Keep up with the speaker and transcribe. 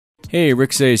Hey,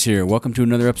 Rick Sayes here. Welcome to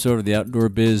another episode of the Outdoor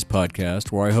Biz Podcast,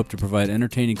 where I hope to provide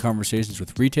entertaining conversations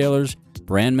with retailers,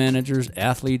 brand managers,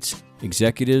 athletes,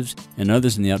 executives, and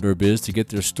others in the outdoor biz to get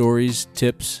their stories,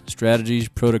 tips, strategies,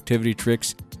 productivity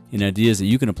tricks, and ideas that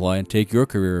you can apply and take your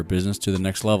career or business to the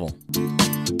next level.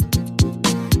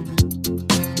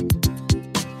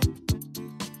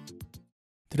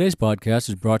 Today's podcast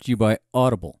is brought to you by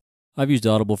Audible. I've used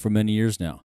Audible for many years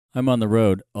now. I'm on the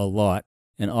road a lot,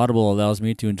 and Audible allows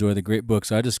me to enjoy the great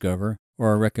books I discover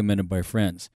or are recommended by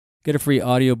friends. Get a free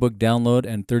audiobook download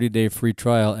and 30-day free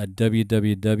trial at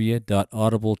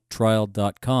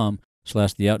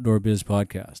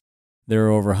www.audibletrial.com/theoutdoorbizpodcast. There are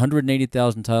over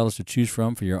 180,000 titles to choose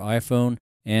from for your iPhone,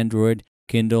 Android,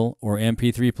 Kindle, or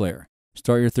MP3 player.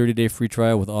 Start your 30-day free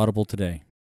trial with Audible today.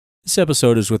 This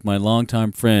episode is with my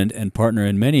longtime friend and partner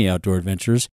in many outdoor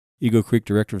adventures, Eagle Creek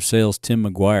Director of Sales Tim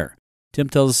McGuire. Tim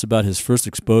tells us about his first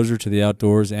exposure to the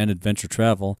outdoors and adventure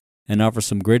travel and offers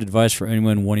some great advice for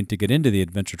anyone wanting to get into the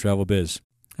adventure travel biz.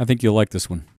 I think you'll like this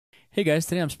one. Hey guys,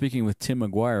 today I'm speaking with Tim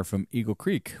McGuire from Eagle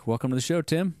Creek. Welcome to the show,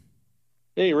 Tim.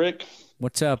 Hey, Rick.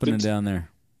 What's happening down there?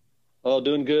 Oh,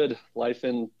 doing good. Life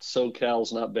in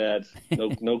SoCal's not bad.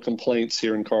 No complaints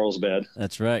here in Carlsbad.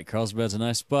 That's right. Carlsbad's a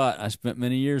nice spot. I spent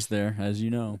many years there, as you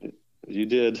know. You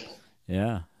did.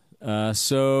 Yeah.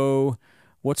 So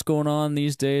what's going on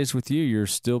these days with you? You're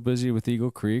still busy with Eagle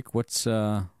Creek. What's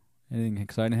anything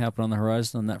exciting happen on the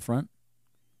horizon on that front?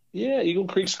 Yeah, Eagle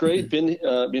Creek's great. Been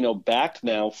back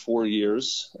now 4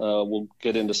 years. We'll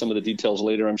get into some of the details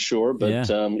later, I'm sure.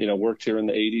 But worked here in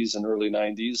the 80s and early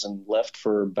 90s and left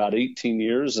for about 18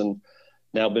 years and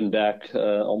now been back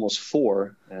almost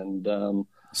 4. And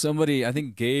somebody, I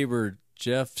think Gabe or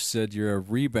Jeff, said you're a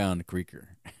rebound creeker.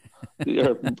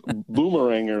 You're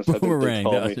boomerangers. Boomerang.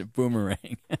 I think they call me.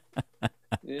 Boomerang.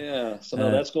 Yeah. So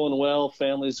no, that's going well.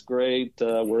 Family's great.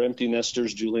 We're empty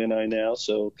nesters, Julie and I now.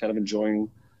 So kind of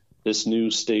enjoying this new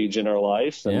stage in our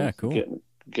life. And yeah, cool.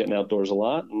 Getting outdoors a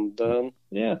lot. And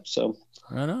so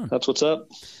right on. That's what's up.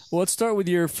 Well, let's start with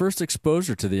your first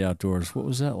exposure to the outdoors. What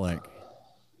was that like?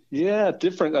 Yeah,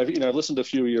 different. I've listened to a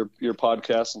few of your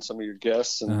podcasts and some of your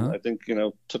guests, and I think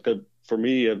took for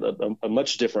me a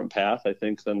much different path, I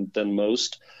think, than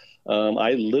most.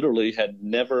 I literally had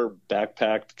never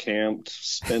backpacked, camped,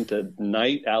 spent a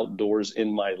night outdoors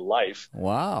in my life.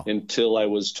 Wow! Until I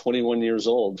was 21 years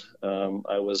old.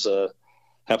 I was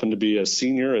happened to be a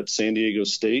senior at San Diego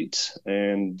State,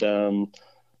 and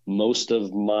most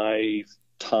of my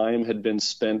time had been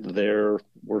spent there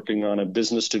working on a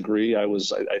business degree. I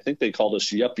think they called us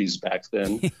yuppies back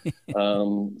then,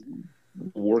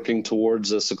 working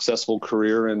towards a successful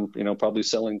career and, probably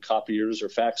selling copiers or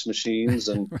fax machines.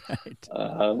 And right.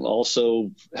 Also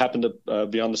happened to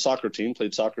be on the soccer team,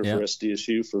 played soccer for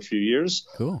SDSU for a few years.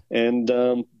 Cool. And,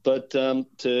 in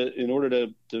order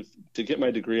to get my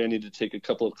degree, I needed to take a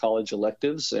couple of college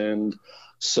electives. And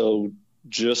so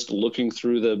just looking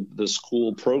through the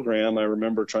school program, I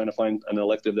remember trying to find an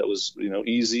elective that was,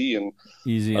 easy and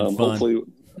fun. Hopefully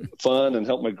fun and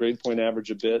help my grade point average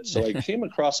a bit. So I came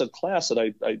across a class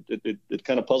that it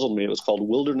kind of puzzled me. It was called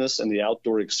Wilderness and the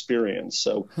Outdoor Experience.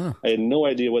 So I had no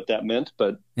idea what that meant,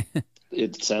 but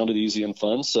it sounded easy and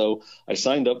fun. So I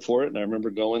signed up for it, and I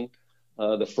remember going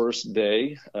the first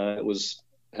day. It was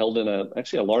held in a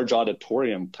large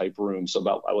auditorium type room. So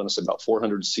about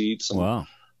 400 seats. And wow.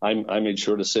 I made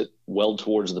sure to sit well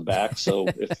towards the back, so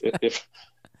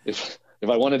if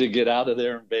I wanted to get out of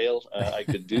there and bail, I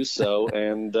could do so.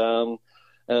 And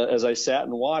as I sat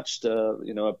and watched,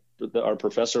 our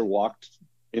professor walked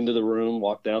into the room,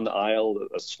 walked down the aisle.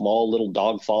 A small little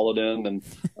dog followed him, and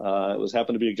it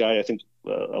happened to be a guy I think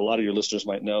a lot of your listeners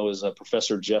might know is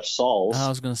Professor Jeff Sauls. I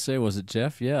was going to say, was it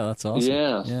Jeff? Yeah, that's awesome.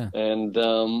 Yeah.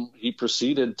 And he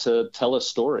proceeded to tell a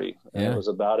story. Yeah. It was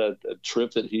about a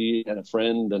trip that he and a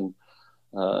friend and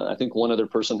I think one other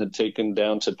person had taken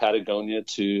down to Patagonia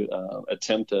to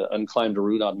attempt to unclimb a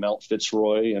route on Mount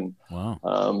Fitzroy. And wow.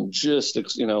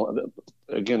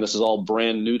 Again, this is all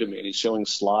brand new to me. And he's showing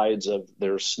slides of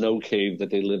their snow cave that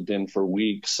they lived in for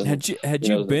weeks. And, had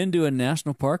you been to a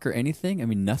national park or anything? I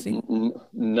mean, nothing?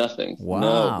 Nothing.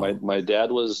 Wow. No, my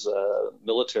dad was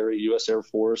military, U.S. Air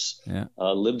Force,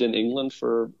 lived in England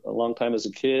for a long time as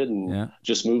a kid and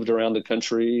just moved around the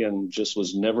country and just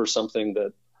was never something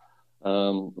that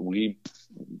we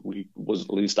was,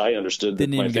 at least I understood,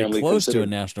 didn't that my even family get close considered.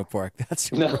 to a national park.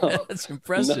 That's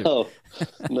impressive.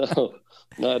 No,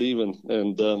 not even.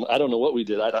 And I don't know what we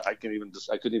did. I couldn't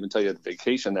even tell you a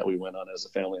vacation that we went on as a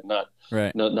family.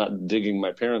 I'm not digging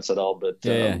my parents at all, but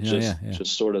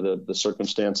just sort of the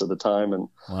circumstance of the time and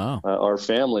wow. Our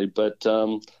family. But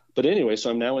But anyway, so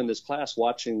I'm now in this class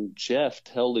watching Jeff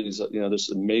tell these,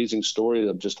 this amazing story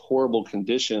of just horrible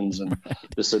conditions and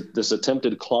this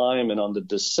attempted climb, and on the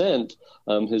descent,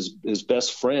 his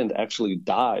best friend actually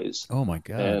dies. Oh my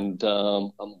God! And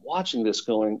I'm watching this,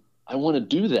 going, I want to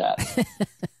do that,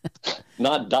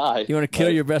 not die. You want to kill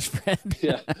your best friend?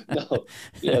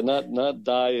 Not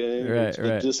die. Right.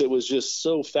 It was just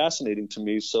so fascinating to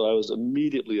me. So I was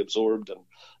immediately absorbed,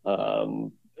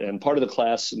 and part of the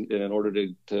class, in order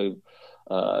to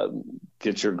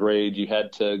get your grade, you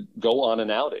had to go on an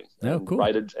outing and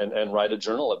write a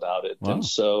journal about it. Wow. And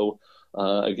so,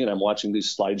 again, I'm watching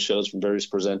these slideshows from various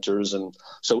presenters. And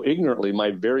so ignorantly, my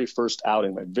very first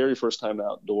outing, my very first time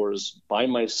outdoors by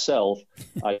myself,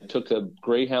 I took a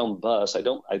Greyhound bus. I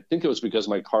think it was because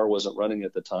my car wasn't running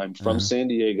at the time, from San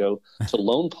Diego to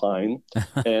Lone Pine,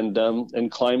 and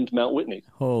climbed Mount Whitney.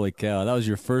 Holy cow. That was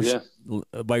your first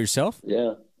by yourself?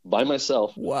 Yeah. By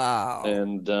myself. Wow.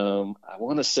 And I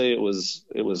want to say it was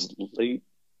late,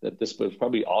 this was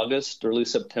probably August, early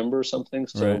September or something.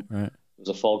 So right. It was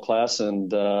a fall class, and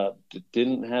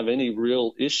didn't have any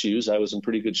real issues. I was in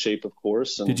pretty good shape, of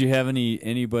course. And, did you have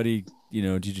anybody,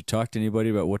 did you talk to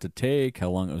anybody about what to take, how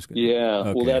long it was going to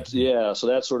take? Well, so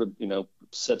that sort of,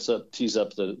 tees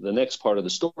up the next part of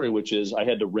the story, which is I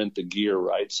had to rent the gear,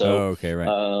 right? So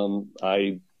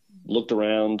I looked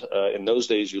around. In those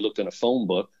days, you looked in a phone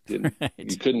book. You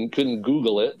couldn't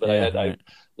Google it, but I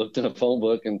looked in a phone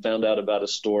book and found out about a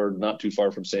store not too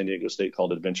far from San Diego State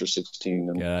called Adventure 16.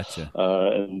 And, gotcha.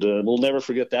 We'll never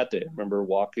forget that day. I remember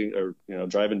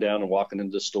driving down and walking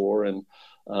into the store, and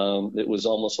it was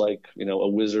almost like, a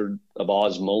Wizard of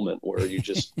Oz moment where you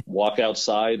just walk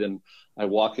outside, and I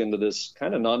walk into this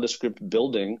kind of nondescript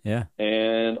building,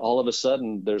 and all of a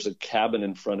sudden there's a cabin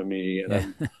in front of me, and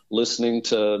I'm listening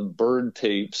to bird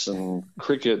tapes and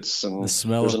crickets and the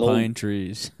smell of pine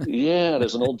trees.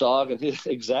 There's an old dog, and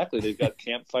exactly, they've got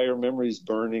campfire memories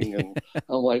burning, and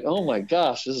I'm like, oh my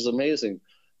gosh, this is amazing.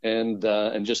 And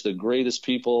just the greatest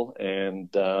people. And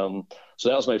so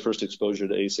that was my first exposure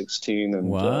to A16. And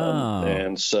wow.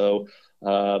 And so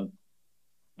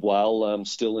while I'm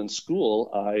still in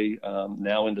school, I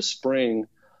now in the spring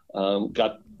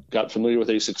got familiar with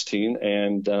A16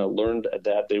 and learned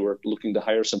that they were looking to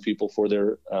hire some people for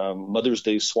their Mother's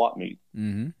Day swap meet.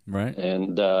 Mm-hmm. Right.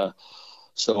 And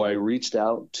so I reached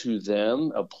out to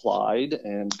them, applied,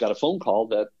 and got a phone call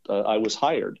that I was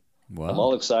hired. Wow. I'm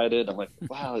all excited. I'm like,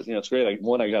 wow, it's great.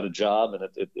 I got a job, and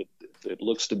it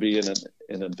looks to be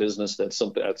in a business that's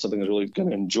something I was really going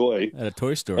to enjoy. At a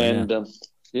toy store. And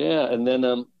and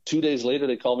then 2 days later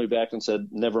they called me back and said,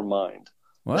 never mind.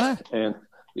 What? And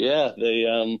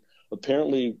they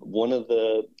apparently one of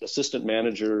the assistant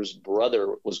manager's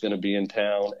brother was going to be in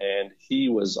town, and he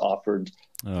was offered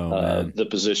the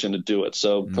position to do it.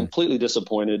 So completely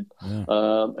disappointed. Yeah.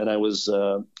 And I was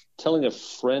telling a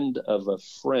friend of a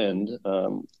friend,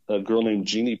 a girl named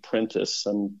Jeannie Prentice.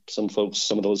 Some folks,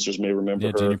 some of the listeners may remember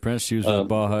her. Jeannie Prentice. She was with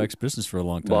Baja Expeditions for a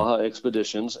long time. Baja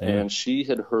Expeditions, and she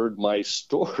had heard my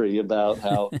story about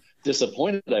how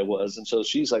disappointed I was, and so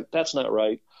she's like, "That's not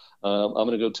right. I'm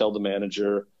going to go tell the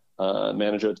manager."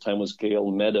 Manager at the time was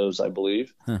Gail Meadows, I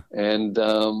believe, and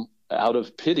out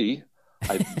of pity,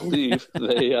 I believe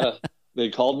they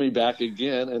called me back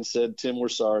again and said, "Tim, we're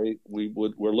sorry.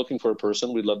 We're looking for a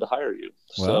person. We'd love to hire you."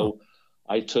 Wow. So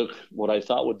I took what I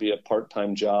thought would be a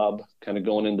part-time job, kind of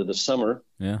going into the summer.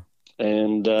 Yeah.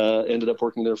 And ended up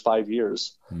working there 5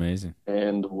 years. Amazing.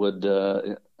 And would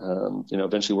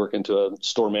eventually work into a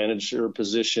store manager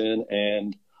position,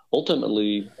 and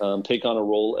ultimately take on a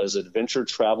role as adventure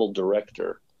travel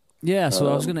director. Yeah, so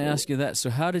I was going to ask you that.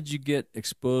 So how did you get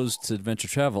exposed to adventure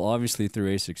travel? Obviously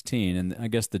through A16, and I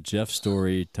guess the Jeff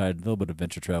story tied a little bit of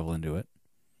adventure travel into it.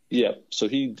 Yeah, so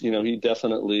he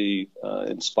definitely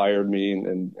inspired me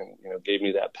and gave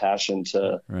me that passion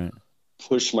to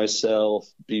push myself,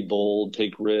 be bold,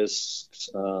 take risks,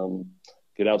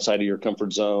 get outside of your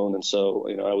comfort zone. And so,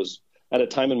 I was at a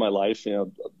time in my life,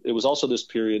 it was also this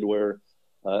period where,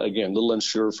 again, a little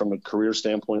unsure from a career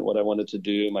standpoint what I wanted to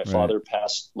do. My father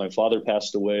passed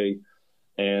away,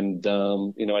 and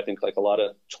I think like a lot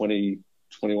of 20,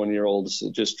 21-year-olds,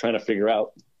 just trying to figure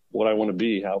out what I want to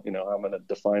be, how I'm going to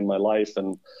define my life.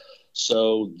 And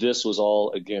so this was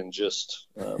all, again, just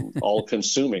all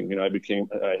consuming. I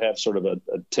have sort of a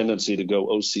tendency to go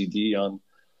OCD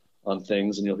on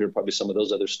things, and you'll hear probably some of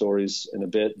those other stories in a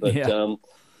bit. But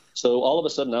so all of a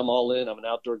sudden, I'm all in. I'm an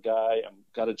outdoor guy.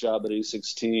 I've got a job at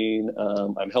A16.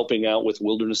 I'm helping out with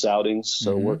wilderness outings,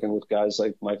 so working with guys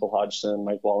like Michael Hodgson,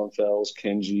 Mike Wallenfels,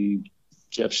 Kenji,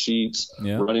 Jeff Sheets,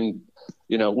 running.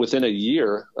 Within a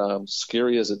year,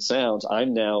 scary as it sounds,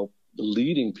 I'm now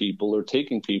leading people or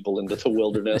taking people into the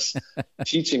wilderness,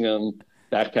 teaching them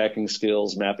backpacking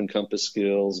skills, map and compass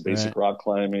skills, basic rock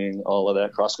climbing, all of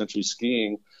that, cross-country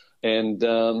skiing. And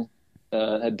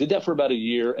I did that for about a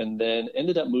year, and then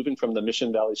ended up moving from the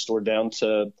Mission Valley store down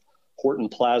to Horton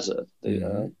Plaza. They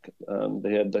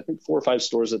had, I think, 4 or 5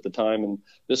 stores at the time, and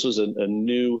this was a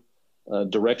new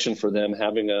direction for them,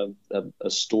 having a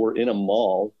store in a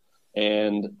mall.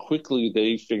 And quickly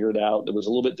they figured out there was a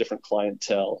little bit different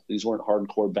clientele. These weren't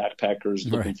hardcore backpackers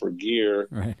looking for gear.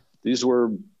 These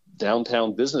were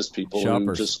downtown business people,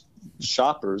 who just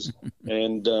shoppers.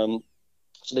 And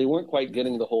so they weren't quite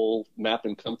getting the whole map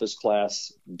and compass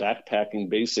class backpacking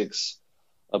basics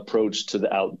approach to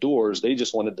the outdoors. They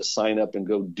just wanted to sign up and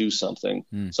go do something,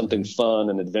 something fun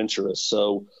and adventurous.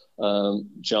 So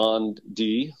John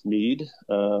D. Mead,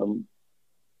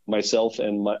 myself,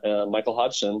 and Michael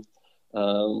Hodgson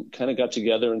kind of got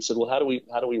together and said, well, how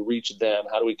do we reach them?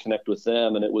 How do we connect with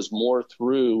them? And it was more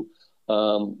through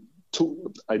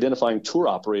identifying tour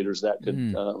operators that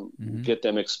could get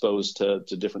them exposed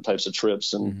to different types of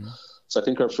trips. And so I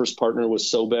think our first partner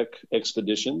was Sobek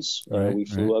Expeditions. We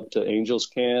flew up to Angels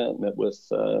Camp, met with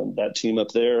that team up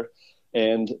there,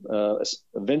 and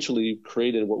eventually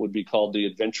created what would be called the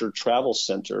Adventure Travel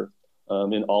Center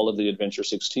in all of the Adventure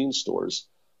 16 stores,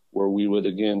 where we would,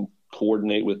 again,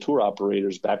 coordinate with tour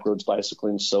operators, Backroads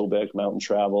Bicycling, Sobek, Mountain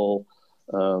Travel,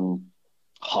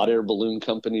 hot air balloon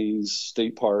companies,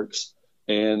 state parks.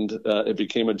 And it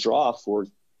became a draw for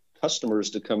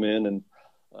customers to come in and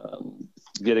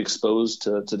get exposed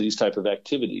to these type of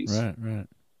activities. Right.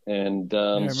 And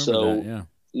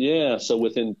so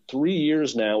within 3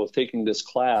 years now of taking this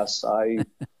class, I'm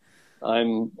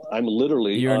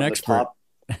literally You're an expert.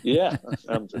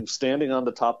 I'm standing on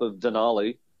the top of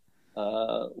Denali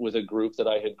with a group that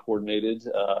I had coordinated.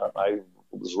 I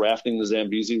was rafting the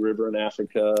Zambezi River in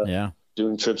Africa,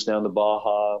 doing trips down to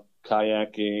Baja,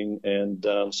 kayaking,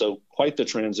 and so quite the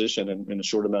transition in a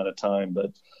short amount of time.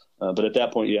 But at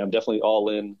that point, I'm definitely all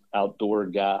in outdoor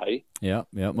guy. Yeah,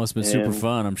 it must have been super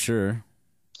fun, I'm sure.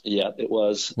 Yeah, it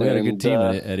was. We had a good team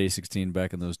at A16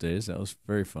 back in those days. That was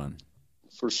very fun.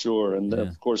 For sure. And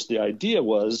of course, the idea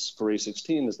was for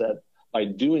A16 is that by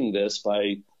doing this,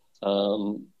 by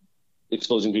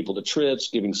exposing people to trips,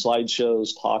 giving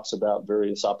slideshows, talks about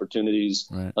various opportunities,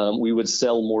 we would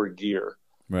sell more gear.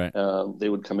 They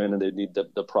would come in and they'd need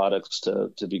the products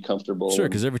to be comfortable. Sure,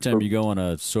 because every time you go on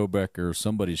a Sobek or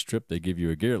somebody's trip, they give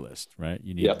you a gear list, right?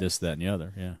 You need this, that, and the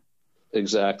other. Yeah.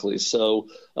 Exactly. So,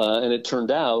 and it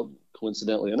turned out,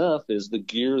 coincidentally enough, is the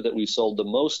gear that we sold the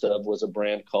most of was a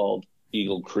brand called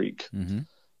Eagle Creek.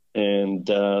 And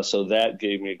so that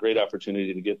gave me a great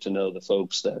opportunity to get to know the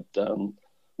folks that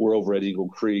were over at Eagle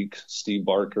Creek, Steve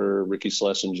Barker, Ricky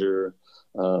Schlesinger,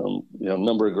 a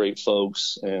number of great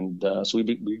folks. And so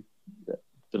we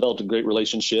developed a great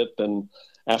relationship. And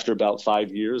after about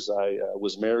 5 years, I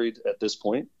was married at this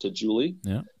point to Julie.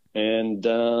 And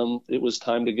it was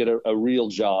time to get a real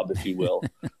job, if you will.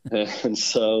 And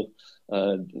so,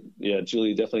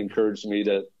 Julie definitely encouraged me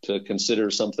to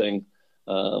consider something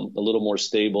a little more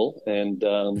stable. And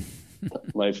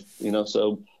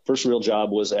so first real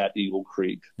job was at Eagle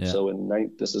Creek. So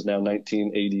this is now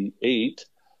 1988.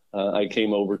 I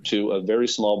came over to a very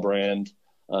small brand,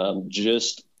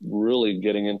 just really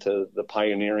getting into the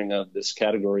pioneering of this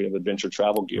category of adventure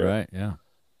travel gear.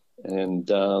 And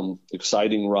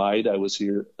exciting ride. I was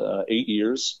here 8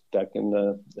 years back in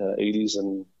the 80s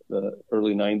and the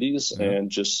early 90s,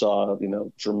 and just saw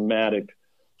dramatic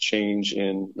change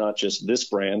in not just this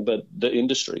brand but the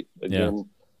industry. Again,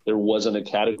 there wasn't a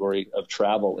category of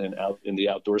travel in the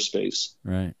outdoor space.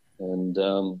 And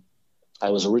I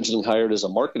was originally hired as a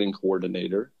marketing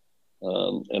coordinator,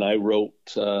 and I wrote.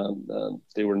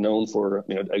 They were known for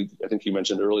I think you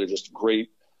mentioned earlier, just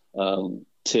great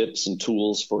tips and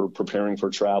tools for preparing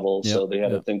for travel. So they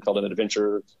had a thing called an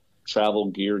adventure travel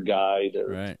gear guide,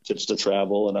 or tips to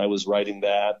travel. And I was writing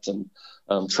that and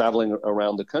traveling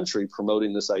around the country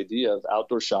promoting this idea of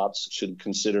outdoor shops should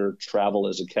consider travel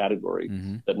as a category,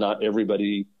 that not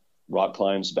everybody rock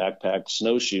climbs, backpacks,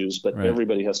 snowshoes, but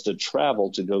everybody has to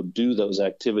travel to go do those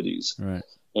activities.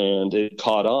 And it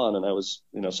caught on, and I was,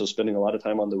 so spending a lot of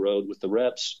time on the road with the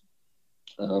reps,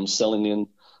 selling in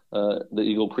the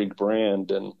Eagle Creek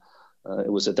brand. And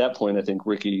it was at that point, I think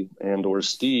Ricky or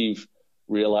Steve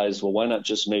realized, well, why not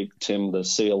just make Tim the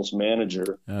sales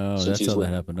manager? Oh, that's how that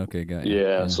happened. Okay, got you.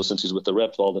 Yeah, so since he's with the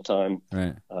reps all the time.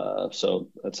 So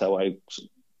that's how I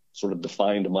sort of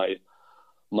defined my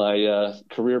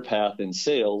career path in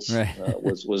sales.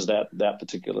 Was that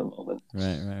particular moment.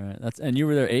 Right. And you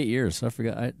were there 8 years. So I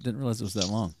forgot. I didn't realize it was that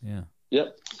long. Yeah.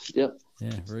 Yep. Yep.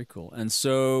 Yeah, very cool. And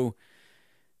so,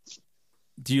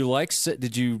 do you like?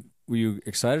 Were you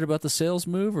excited about the sales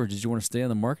move, or did you want to stay on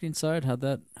the marketing side? How'd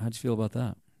you feel about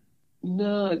that?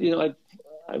 No,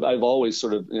 I've always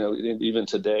sort of, even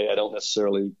today, I don't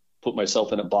necessarily put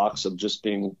myself in a box of just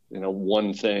being,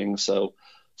 one thing. So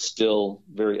still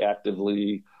very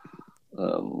actively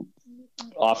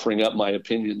offering up my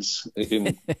opinions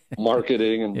in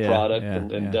marketing and product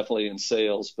and definitely in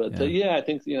sales. But I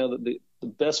think, the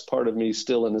best part of me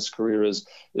still in this career is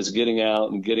getting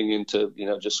out and getting into,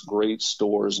 just great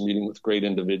stores, meeting with great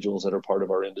individuals that are part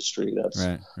of our industry.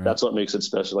 That's what makes it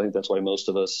special. I think that's why most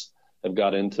of us have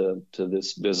got into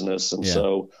this business. And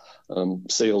so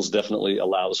sales definitely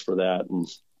allows for that. And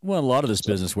well, a lot of this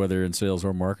business, whether in sales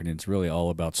or marketing, it's really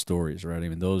all about stories, right? I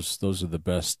mean, those are the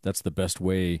best. That's the best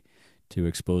way to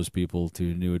expose people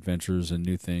to new adventures and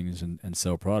new things and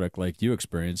sell product like you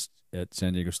experienced at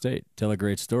San Diego State. Tell a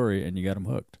great story and you got them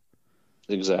hooked.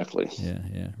 Exactly.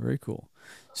 Yeah. Very cool.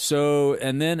 So,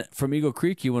 and then from Eagle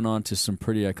Creek, you went on to some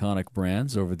pretty iconic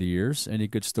brands over the years. Any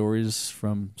good stories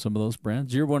from some of those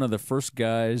brands? You're one of the first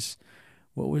guys.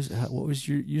 What was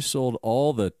you sold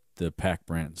all the pack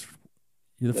brands.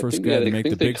 You're the first guy to make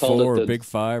the Big Four or Big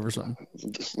Five or something?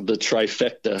 The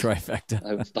trifecta.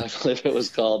 I believe it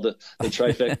was called the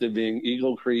trifecta, being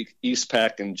Eagle Creek, East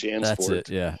Pack, and Jansport. That's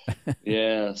it, yeah.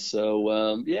 Yeah.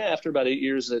 So, after about 8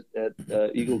 years at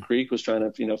Eagle Creek, was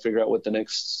trying to, figure out what the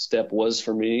next step was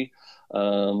for me.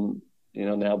 Now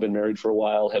been married for a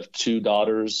while, have 2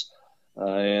 daughters,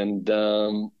 and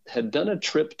had done a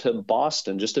trip to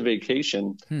Boston, just a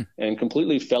vacation, and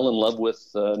completely fell in love with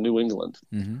New England.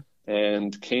 Mm-hmm.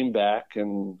 And came back,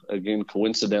 and again,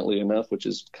 coincidentally enough, which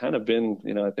has kind of been,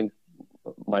 I think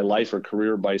my life or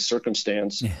career by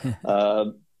circumstance,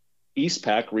 East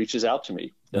Pack reaches out to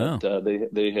me.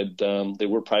 They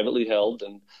were privately held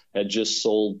and had just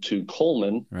sold to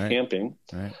Coleman Camping,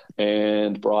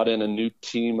 and brought in a new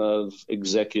team of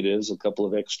executives, a couple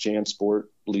of ex-Jansport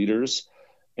leaders,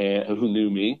 who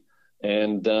knew me.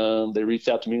 And they reached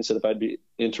out to me and said if I'd be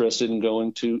interested in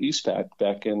going to East Pack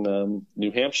back in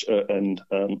New Hampshire and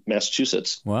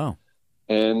Massachusetts. Wow.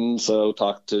 And so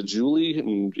talked to Julie,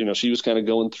 and she was kind of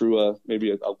going through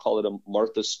I'll call it a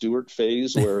Martha Stewart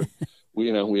phase where we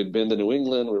had been to New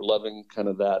England, we were loving kind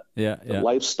of that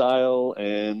lifestyle,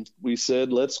 and we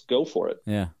said let's go for it.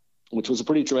 Yeah. Which was a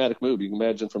pretty dramatic move. You can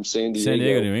imagine from San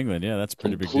Diego, New England. Yeah, that's a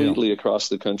pretty big deal. Completely across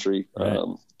the country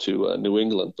to New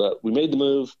England. But we made the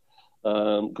move.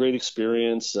 Great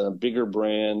experience, bigger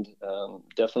brand,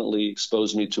 definitely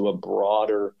exposed me to a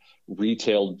broader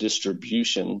retail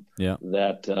distribution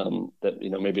that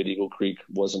maybe at Eagle Creek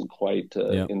wasn't quite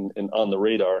on the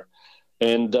radar.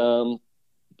 And also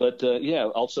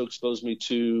exposed me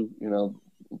to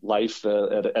life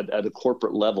at a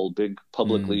corporate level, big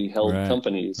publicly held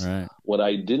companies. Right. What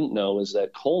I didn't know is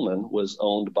that Coleman was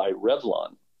owned by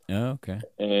Revlon. Oh, okay.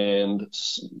 And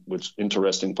which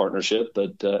interesting partnership.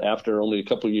 But after only a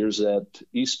couple of years at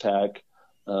East Pack,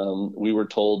 we were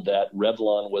told that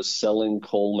Revlon was selling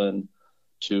Coleman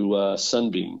to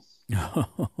Sunbeam. Oh,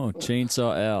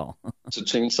 Chainsaw Al. To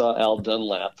Chainsaw Al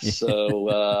Dunlap.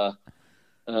 So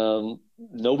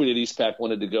nobody at East Pack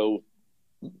wanted to go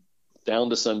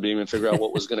down to Sunbeam and figure out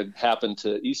what was going to happen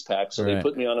to East Pack. So they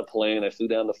put me on a plane. I flew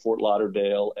down to Fort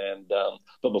Lauderdale. And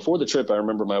but before the trip, I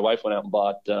remember my wife went out and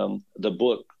bought the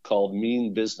book called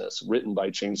Mean Business, written by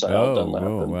Chainsaw Al Dunlap.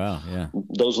 Oh, wow, yeah.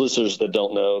 Those listeners that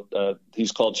don't know,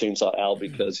 he's called Chainsaw Al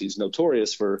because he's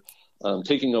notorious for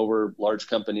taking over large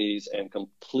companies and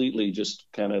completely just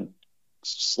kind of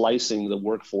slicing the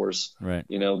workforce,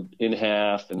 in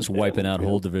half, and just wiping out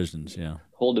whole divisions,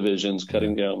 whole divisions,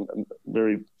 cutting down,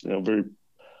 very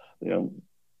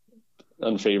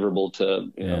unfavorable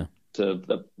to to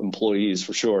the employees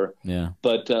for sure. Yeah.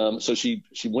 But so she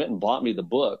went and bought me the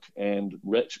book and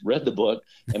read the book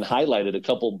and highlighted a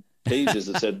couple pages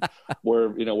that said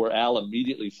where Al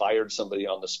immediately fired somebody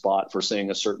on the spot for saying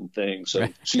a certain thing. So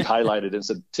she highlighted and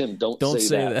said, "Tim, don't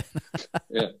say that."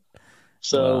 Yeah.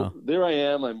 So there I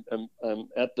am. I'm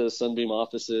at the Sunbeam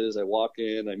offices. I walk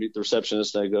in. I meet the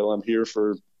receptionist. And I go, "I'm here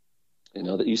for,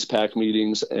 the East Pack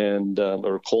meetings and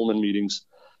or Coleman meetings,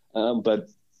 but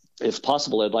if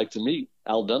possible, I'd like to meet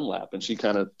Al Dunlap." And she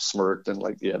kind of smirked and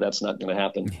that's not going to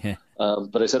happen.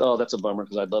 But I said, "Oh, that's a bummer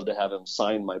because I'd love to have him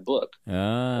sign my book."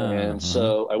 And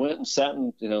so I went and sat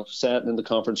in the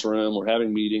conference room. We're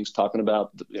having meetings, talking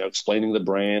about, explaining the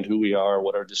brand, who we are,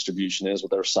 what our distribution is,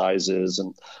 what our size is.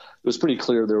 And it was pretty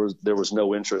clear there was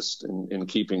no interest in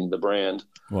keeping the brand.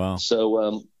 Wow.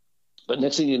 So, but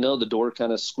next thing you know, the door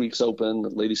kind of squeaks open. The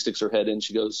lady sticks her head in.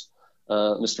 She goes,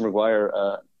 "Mr.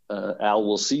 McGuire, Al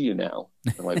will see you now.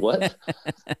 I'm like, what?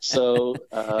 So,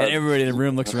 and everybody in the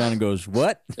room looks around and goes,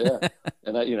 what? Yeah.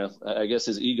 And I guess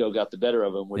his ego got the better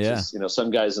of him, which is,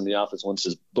 some guys in the office wants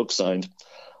his book signed.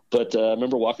 But I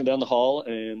remember walking down the hall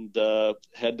and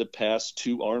had to pass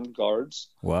 2 armed guards.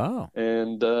 Wow.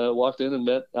 And walked in and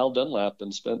met Al Dunlap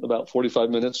and spent about 45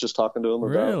 minutes just talking to him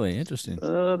about really interesting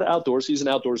the outdoors. He's an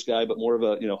outdoors guy, but more of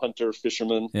a hunter,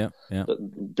 fisherman,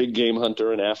 big game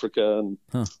hunter in Africa. And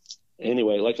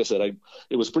anyway, like I said,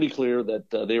 it was pretty clear that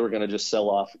they were going to just sell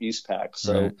off Eastpak.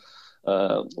 So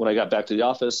when I got back to the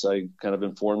office, I kind of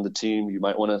informed the team, you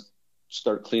might want to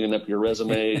start cleaning up your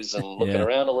resumes and looking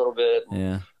around a little bit.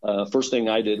 First thing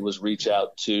I did was reach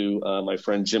out to my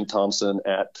friend Jim Thompson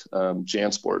at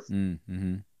JanSport.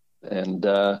 Mm-hmm.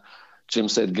 And Jim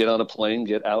said, get on a plane,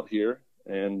 get out here.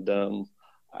 And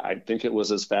I think it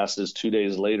was as fast as 2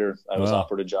 days later, I was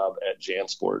offered a job at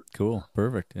JanSport. Cool.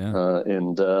 Perfect. Yeah.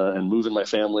 And moving my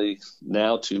family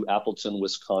now to Appleton,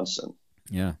 Wisconsin.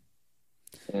 Yeah.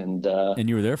 And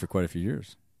you were there for quite a few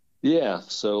years. Yeah.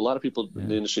 So a lot of people in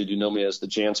the industry do know me as the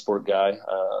JanSport guy.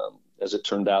 As it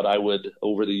turned out, I would,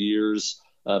 over the years,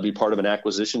 be part of an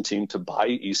acquisition team to buy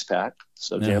Eastpak.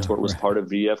 So JanSport was part of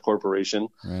VF Corporation.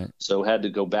 Right. So had to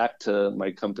go back to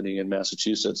my company in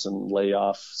Massachusetts and lay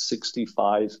off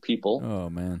 65 people.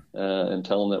 Oh, man. And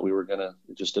tell them that we were going to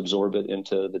just absorb it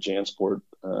into the JanSport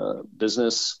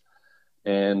business.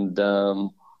 And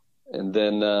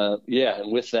then,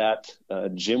 and with that,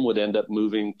 Jim would end up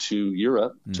moving to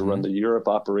Europe to run the Europe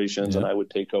operations, and I would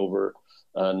take over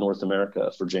North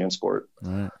America for JanSport.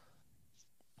 Right.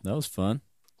 That was fun.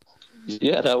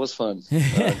 Yeah, that was fun.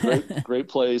 Great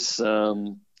place.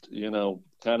 Kind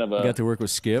of a. You got to work with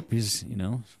Skip. He's,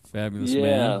 fabulous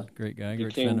man. Great guy,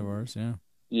 great friend of ours. Yeah.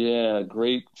 Yeah,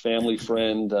 great family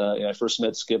friend. I first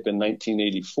met Skip in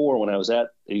 1984 when I was at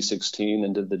A16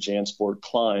 and did the JanSport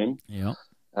climb. Yeah.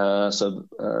 So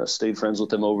stayed friends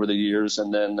with him over the years,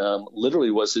 and then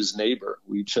literally was his neighbor.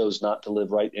 We chose not to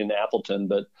live right in Appleton,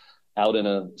 but out in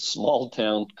a small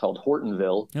town called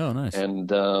Hortonville. Oh, nice.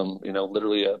 And,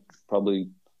 literally probably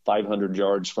 500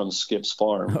 yards from Skip's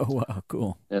farm. Oh, wow,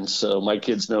 cool. And so my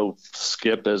kids know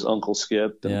Skip as Uncle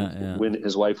Skip, and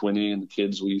his wife Winnie, and the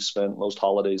kids. We spent most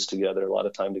holidays together, a lot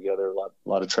of time together, a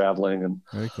lot of traveling, and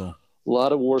very cool. A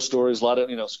lot of war stories. A lot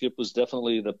of Skip was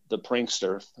definitely the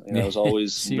prankster. I was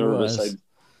always nervous.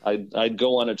 I'd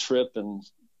go on a trip and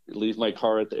leave my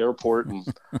car at the airport, and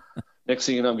next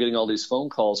thing you know, I'm getting all these phone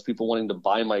calls, people wanting to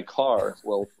buy my car.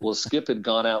 Well, Skip had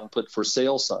gone out and put for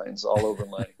sale signs all over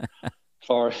my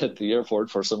car at the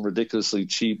airport for some ridiculously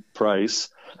cheap price.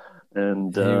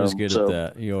 And he was good at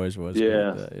that. He always was. Good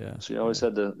at that, yeah. So you always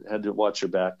had to watch your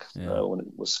back when it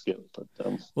was Skip. But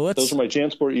those were my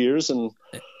JanSport years, and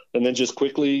then just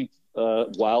quickly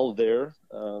while there,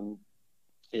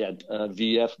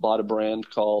 VF bought a brand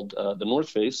called the North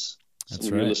Face. That's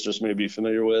Some of your listeners may be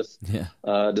familiar with. Yeah.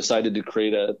 Decided to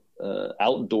create a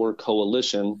outdoor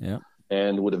coalition,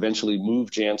 and would eventually move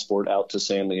JanSport out to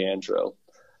San Leandro.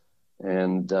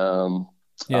 And that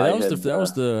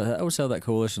was how that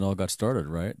coalition all got started,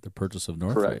 right? The purchase of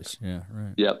North Face. Yeah,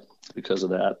 right. Yep, because of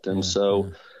that. And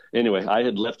anyway, I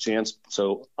had left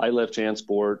JanSport,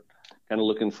 kind of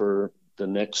looking for the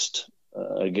next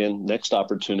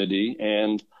opportunity,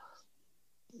 and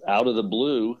out of the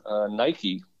blue,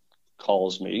 Nike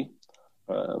calls me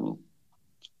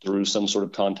through some sort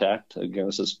of contact. Again,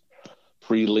 this is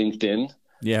pre-LinkedIn.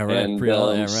 Yeah, right. And,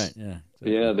 right. Yeah.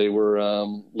 Yeah, they were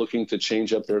looking to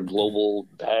change up their global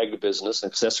bag business,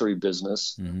 accessory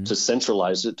business, to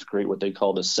centralize it, to create what they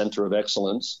called a center of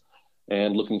excellence,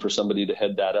 and looking for somebody to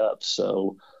head that up.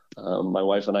 So my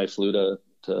wife and I flew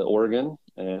to Oregon,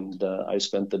 and I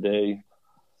spent the day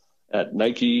at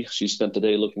Nike. She spent the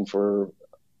day looking for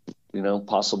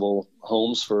possible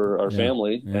homes for our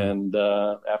family. Yeah. And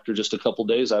after just a couple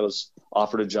days, I was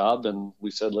offered a job, and we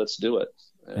said, let's do it.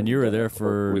 And you were there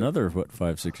for another,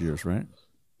 5-6 years, right?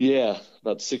 Yeah,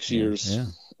 about 6 years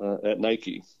at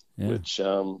Nike, which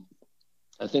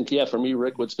I think, for me,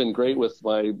 Rick, what's been great with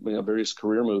my various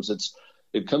career moves,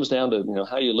 it comes down to,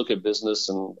 how you look at business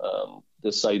and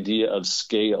this idea of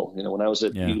scale. When I was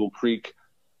at Eagle Creek,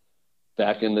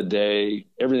 back in the day,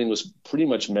 everything was pretty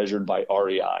much measured by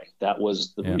REI. That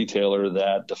was the retailer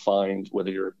that defined whether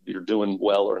you're doing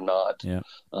well or not. Yeah.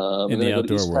 In the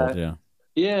outdoor world,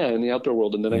 Yeah, in the outdoor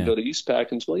world. And then I go to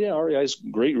Eastpak and say, REI is a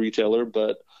great retailer,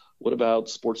 but what about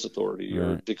Sports Authority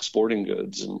or Dick's Sporting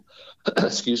Goods? And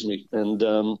excuse me. And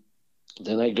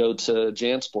then I go to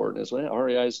JanSport and it's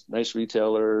REI is a nice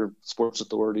retailer, Sports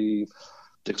Authority,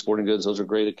 Dick's Sporting Goods, those are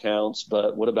great accounts.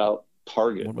 But what about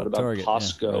Target? What What about about Target?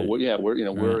 Costco? Yeah, right.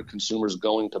 Where are consumers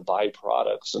going to buy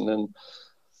products? And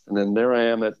then there I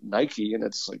am at Nike, and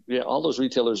it's like, yeah, all those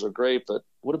retailers are great, but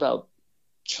what about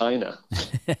China?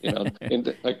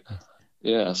 And like,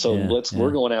 yeah, so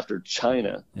we're going after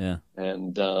China. Yeah.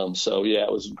 And so, yeah,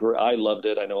 it was great. I loved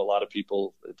it. I know a lot of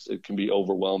people, it can be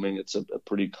overwhelming. It's a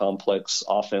pretty complex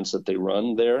offense that they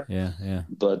run there. Yeah, yeah.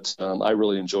 But I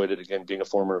really enjoyed it. Again, being a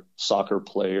former soccer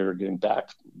player, getting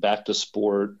back to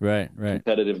sport. Right.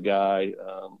 Competitive guy.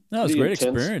 No, it's a great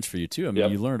intense experience for you too. I mean,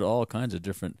 Yep. you learned all kinds of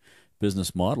different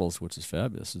business models, which is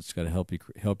fabulous. It's got to help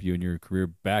you in your career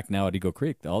back now at Eagle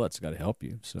Creek. All that's got to help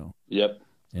you. So. Yep.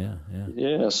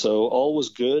 Yeah. So all was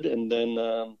good. And then,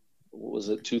 what was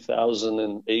it?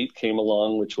 2008 came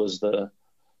along, which was the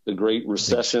Great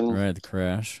Recession. Right. The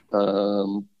crash.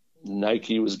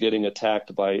 Nike was getting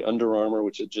attacked by Under Armour,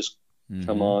 which had just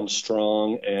come on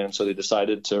strong. And so they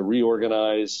decided to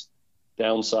reorganize,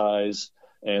 downsize,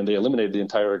 and they eliminated the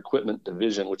entire equipment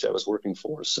division, which I was working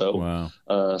for. So,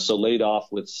 wow. So laid off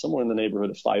with somewhere in the neighborhood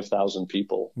of 5,000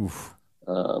 people,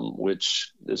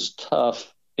 which is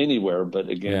tough anywhere. But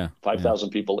again, 5,000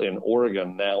 people in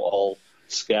Oregon now, all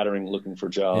scattering, looking for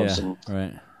jobs. Yeah,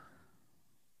 right.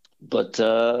 But,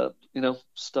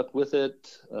 stuck with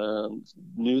it,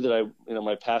 knew that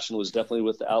my passion was definitely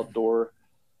with the outdoor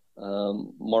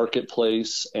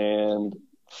marketplace. And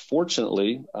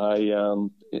fortunately,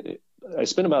 I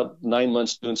spent about 9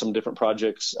 months doing some different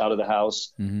projects out of the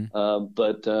house,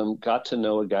 but got to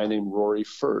know a guy named Rory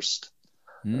first.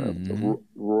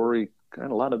 Rory, a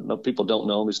lot of people don't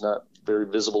know him. He's not very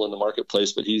visible in the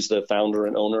marketplace, but he's the founder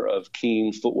and owner of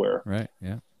Keen Footwear. Right,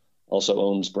 yeah. Also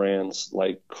owns brands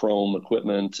like Chrome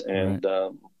Equipment and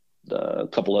a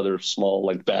couple other small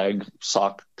like bag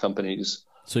sock companies.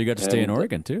 So you got to stay in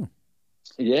Oregon too.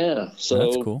 Yeah. So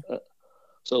that's cool.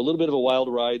 So a little bit of a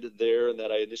wild ride there, and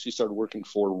that I initially started working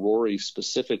for Rory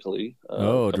specifically.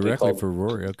 Directly for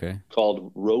Rory. Okay.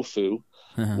 Called Rofu,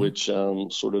 which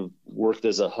sort of worked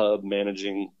as a hub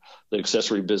managing the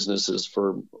accessory businesses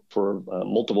for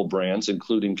multiple brands,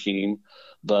 including Keen.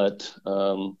 But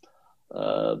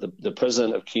the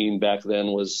president of Keen back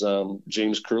then was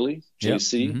James Curley,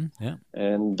 JC,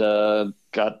 and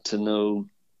got to know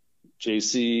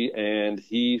JC, and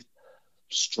he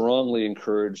strongly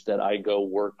encouraged that I go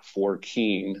work for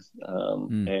Keen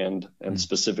and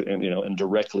specific and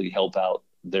directly help out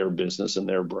their business and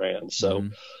their brand. So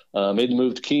made the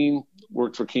move to Keen,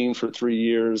 worked for Keen for 3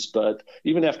 years. But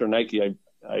even after Nike,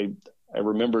 I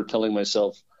remember telling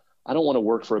myself, I don't want to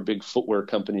work for a big footwear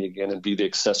company again and be the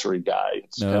accessory guy.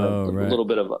 It's kind of a little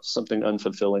bit of something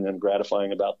unfulfilling and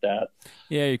gratifying about that.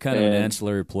 Yeah, you're kind of an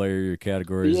ancillary player. Your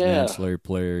category is an ancillary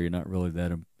player. You're not really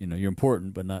that, you're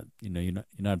important, but not, you're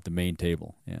not at the main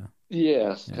table.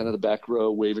 Yeah, kind of the back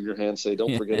row, waving your hand, say,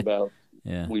 don't forget about,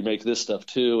 we make this stuff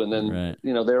too. And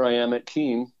then, there I am at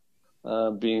Keen,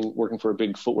 working for a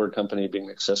big footwear company, being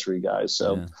an accessory guy.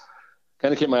 So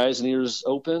kind of kept my eyes and ears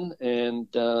open, and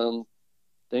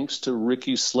thanks to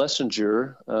Ricky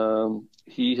Schlesinger,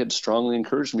 he had strongly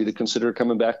encouraged me to consider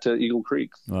coming back to Eagle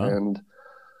Creek. Wow.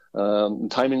 And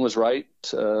timing was right.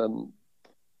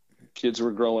 Kids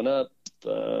were growing up.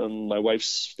 My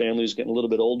wife's family is getting a little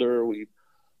bit older. We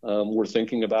were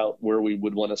thinking about where we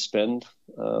would want to spend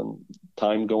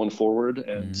time going forward.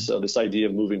 And so this idea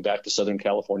of moving back to Southern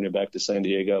California, back to San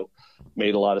Diego,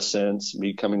 made a lot of sense.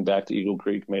 Me coming back to Eagle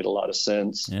Creek made a lot of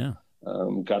sense. Yeah.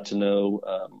 Got to know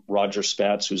Roger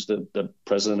Spatz, who's the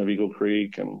president of Eagle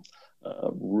Creek, and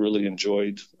really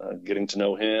enjoyed getting to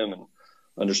know him and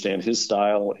understand his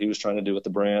style, what he was trying to do with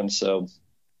the brand. So,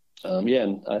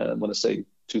 and I want to say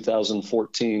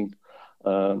 2014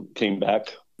 came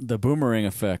back. The boomerang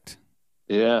effect.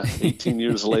 Yeah, 18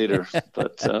 years later.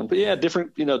 But yeah,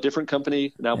 different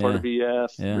company, now part of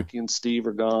EF. Yeah. Ricky and Steve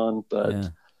are gone,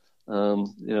 but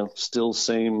still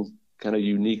same kind of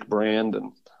unique brand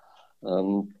and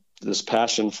this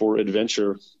passion for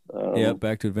adventure.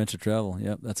 Back to adventure travel.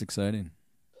 Yep, that's exciting.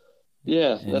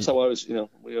 Yeah, that's how I was.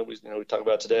 We always, we talk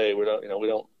about today. We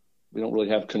don't really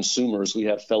have consumers. We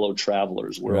have fellow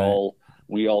travelers.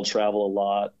 We all travel a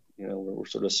lot. We're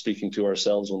sort of speaking to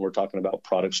ourselves when we're talking about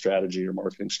product strategy or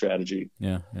marketing strategy.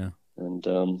 Yeah. And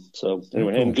so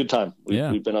anyway, and good time.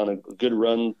 We've been on a good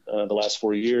run the last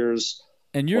 4 years.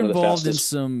 And you're involved in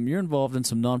some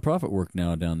nonprofit work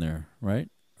now down there, right?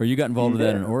 Or you got involved with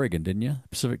that in Oregon, didn't you?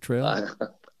 Pacific Trail?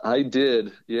 I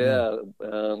did, yeah.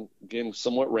 Again,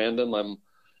 somewhat random. I'm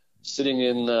sitting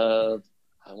in,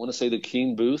 I want to say the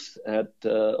Keen booth at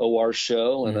OR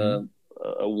show, and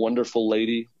a wonderful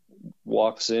lady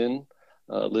walks in,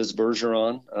 Liz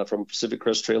Bergeron from Pacific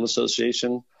Crest Trail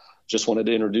Association. just wanted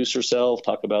to introduce herself,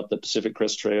 talk about the Pacific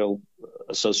Crest Trail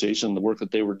Association, the work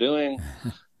that they were doing.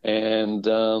 And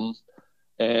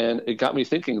it got me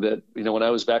thinking that, when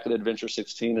I was back at Adventure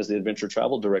 16 as the adventure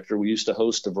travel director, we used to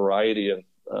host a variety of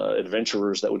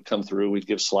adventurers that would come through. We'd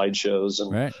give slideshows,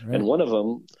 and one of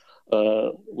them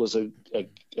was a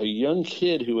young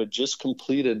kid who had just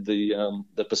completed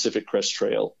the Pacific Crest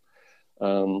Trail.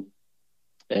 I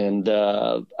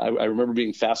remember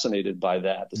being fascinated by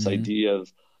that, this idea of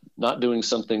not doing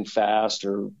something fast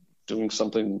or doing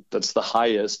something that's the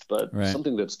highest, but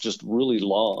something that's just really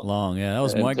long. Yeah, that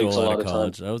was my goal out of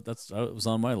college. That was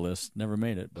on my list. Never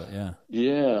made it, but yeah.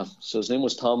 Yeah. So his name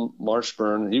was Tom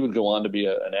Marshburn. He would go on to be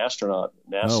an astronaut,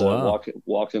 NASA,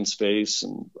 walk in space,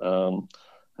 and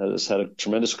has had a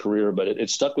tremendous career. But it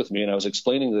stuck with me, and I was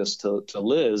explaining this to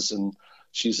Liz, and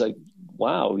she's like,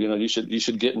 "Wow, you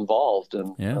should get involved."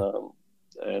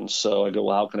 And so I go,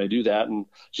 "Well, how can I do that?" And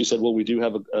she said, "Well, we do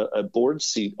have a board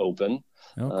seat open."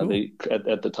 Oh, cool. They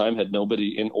at the time had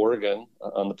nobody in Oregon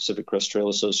on the Pacific Crest Trail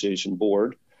Association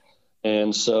board.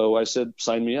 And so I said,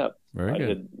 sign me up. I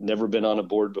had never been on a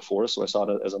board before, so I saw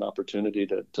it as an opportunity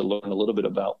to learn a little bit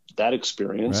about that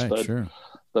experience,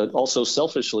 but also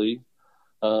selfishly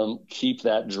keep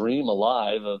that dream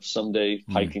alive of someday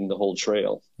hiking the whole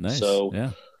trail. Nice. So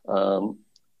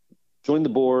joined the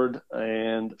board,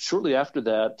 and shortly after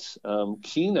that,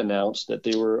 Keene announced that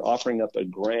they were offering up a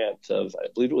grant of, I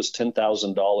believe it was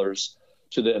 $10,000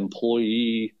 to the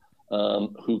employee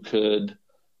who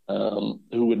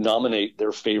would nominate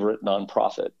their favorite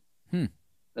nonprofit. And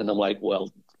I'm like,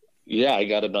 well, yeah, I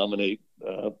got to nominate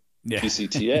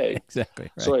PCTA.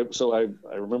 Exactly. Right. So I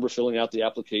remember filling out the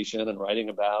application and writing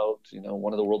about,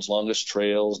 one of the world's longest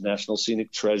trails, National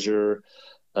Scenic Treasure,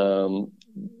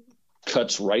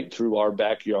 cuts right through our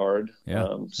backyard.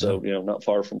 Not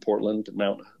far from Portland,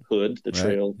 Mount Hood, the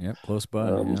trail. Yeah, close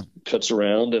by. Cuts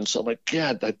around. And so I'm like,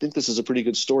 God, I think this is a pretty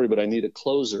good story, but I need a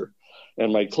closer.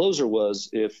 And my closer was,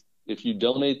 if you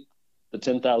donate the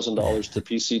 $10,000 to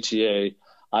PCTA,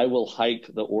 I will hike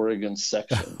the Oregon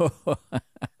section.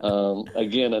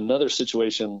 Again, another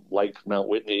situation like Mount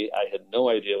Whitney. I had no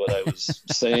idea what I was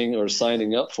saying or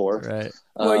signing up for. Right.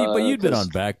 Well, but you'd been on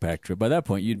backpack trip. By that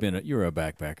point, you were a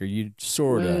backpacker. You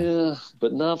sort of. Yeah,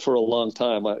 but not for a long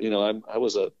time. I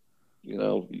was a,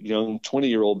 young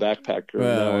 20-year-old backpacker.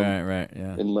 Right.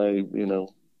 Yeah. In my,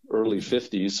 early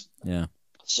 50s. Yeah.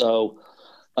 So,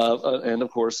 and of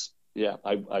course,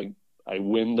 I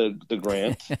win the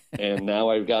grant, and now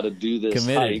I've got to do this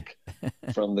hike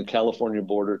from the California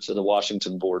border to the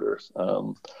Washington border.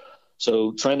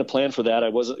 So trying to plan for that, I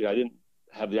didn't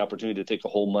have the opportunity to take a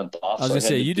whole month off. I was going to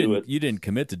say, you didn't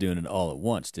commit to doing it all at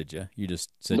once, did you? You just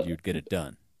said you'd get it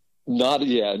done.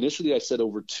 Initially I said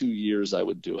over 2 years I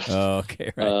would do it. Oh,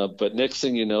 okay, right. But next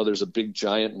thing you know, there's a big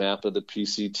giant map of the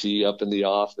PCT up in the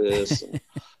office. And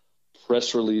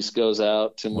press release goes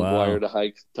out to McGuire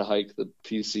to hike the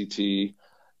PCT,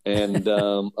 and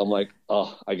I'm like,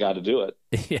 oh, I got to do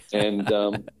it. And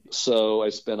so I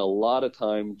spent a lot of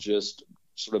time just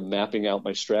sort of mapping out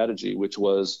my strategy, which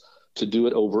was to do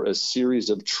it over a series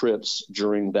of trips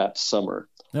during that summer.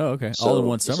 Oh, okay. All in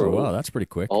one summer. Wow, that's pretty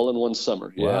quick. All in one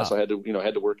summer. Yeah. Wow. So I had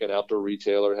to work in outdoor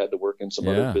retailer, had to work in some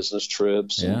other business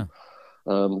trips. Yeah.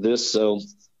 And, so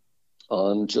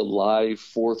on July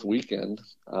 4th weekend,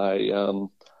 I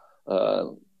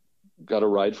got a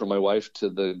ride from my wife to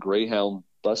the Greyhound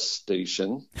bus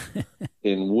station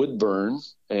in Woodburn,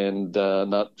 and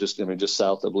just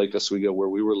south of Lake Oswego where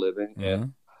we were living,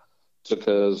 and took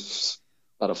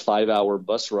about a 5-hour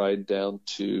bus ride down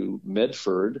to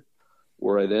Medford,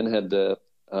 where I then had to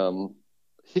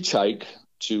hitchhike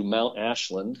to Mount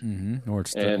Ashland.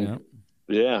 So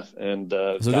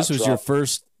this was your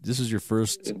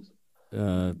first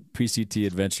PCT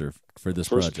adventure for this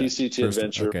project. First PCT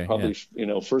adventure, probably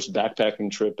first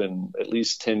backpacking trip in at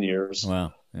least 10 years.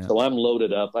 Wow. Yeah. So I'm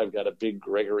loaded up. I've got a big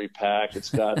Gregory pack. It's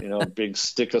got a big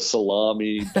stick of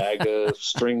salami, bag of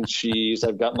string cheese.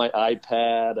 I've got my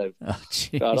iPad. I've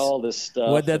got all this stuff.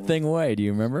 What'd that thing weigh? Do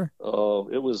you remember? Oh,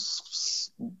 it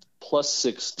was plus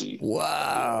 60.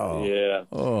 Wow. Yeah.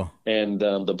 Oh. And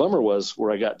the bummer was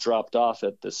where I got dropped off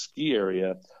at the ski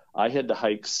area, I had to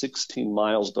hike 16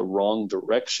 miles the wrong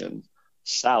direction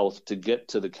south to get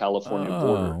to the California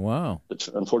border. Wow.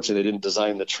 Unfortunately, they didn't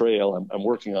design the trail. I'm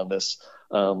working on this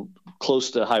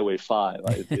close to Highway 5.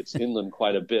 It's inland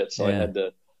quite a bit. So I had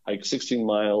to hike 16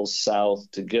 miles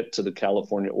south to get to the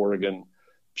California-Oregon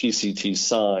PCT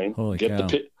sign,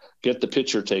 get the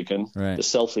picture taken, the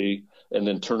selfie, and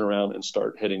then turn around and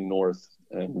start heading north.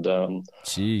 And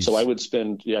so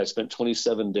I spent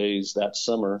 27 days that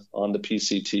summer on the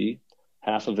PCT.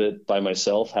 half of it by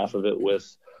myself, half of it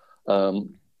with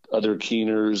other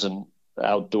keeners and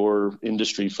outdoor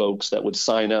industry folks that would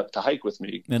sign up to hike with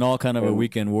me. And all kind of a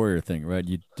weekend warrior thing, right?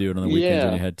 You do it on the weekends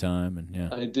when you had time,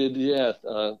 and I did, yeah.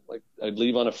 Like I'd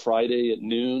leave on a Friday at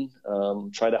noon,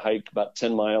 try to hike about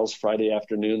 10 miles Friday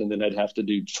afternoon, and then I'd have to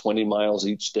do 20 miles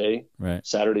each day. Right.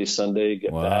 Saturday, Sunday,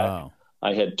 get back.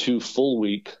 I had 2 full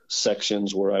week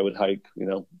sections where I would hike,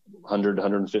 100,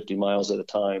 150 miles at a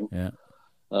time. Yeah.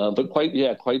 But quite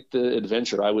the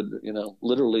adventure. I would,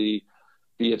 literally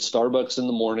be at Starbucks in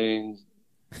the morning,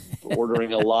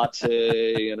 ordering a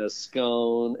latte and a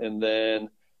scone, and then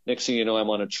next thing you know, I'm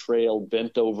on a trail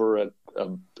bent over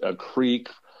a creek,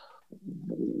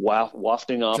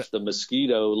 wafting off the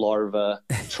mosquito larvae,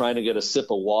 trying to get a sip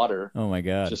of water. Oh my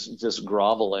God! Just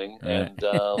groveling, right.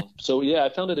 And so I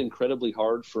found it incredibly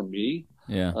hard for me.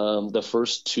 Yeah. The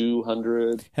first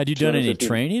 200. Had you done any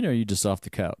training, or are you just off the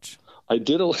couch? I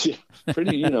did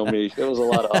pretty, me. It was a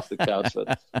lot off the couch,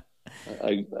 but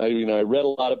I read a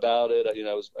lot about it.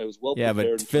 I was well prepared.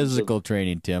 Yeah, but physical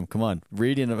training, Tim. Come on,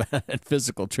 reading about it,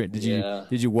 physical training.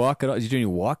 Did you walk at all? Did you do any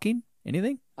walking?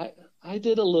 Anything? I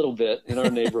did a little bit in our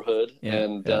neighborhood,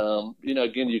 and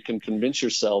again, you can convince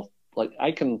yourself like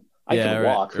I can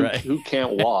walk. Right. Who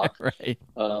can't walk? Right.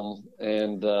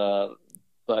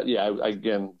 But yeah, I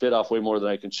again bit off way more than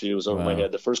I can chew. It was over my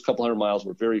head. The first couple hundred miles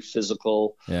were very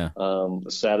physical. Yeah.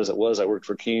 As sad as it was, I worked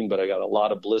for Keen, but I got a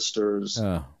lot of blisters,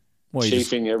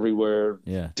 chafing everywhere,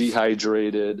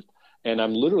 dehydrated. And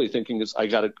I'm literally thinking I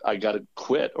gotta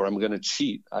quit or I'm gonna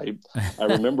cheat. I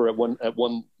remember at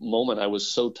one moment I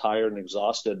was so tired and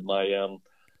exhausted. My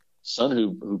son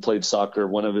who played soccer,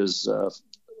 one of his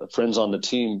friends on the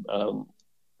team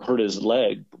hurt his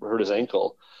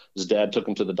ankle. His dad took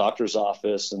him to the doctor's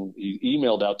office, and he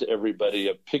emailed out to everybody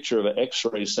a picture of an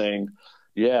X-ray saying,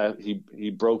 "Yeah, he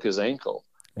broke his ankle."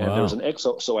 And there was an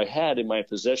so I had in my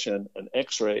possession an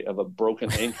X-ray of a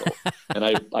broken ankle, and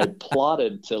I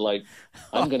plotted to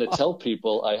I'm going to tell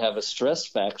people I have a stress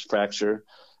fracture,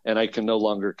 and I can no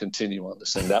longer continue on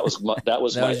this thing. That was my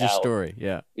your out. Story,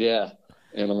 yeah. Yeah,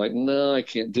 and I'm like, no, I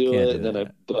can't do it. And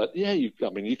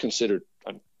then you consider.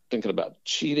 Thinking about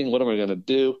cheating. What am I going to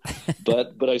do?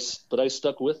 But I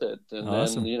stuck with it. And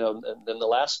awesome. Then, and then the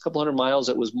last couple hundred miles,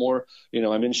 it was more,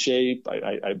 I'm in shape.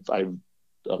 I've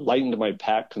lightened my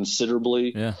pack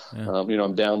considerably. Yeah.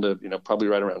 I'm down to, probably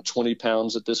right around 20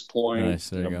 pounds at this point. Nice.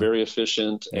 There you go. Very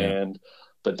efficient. Yeah.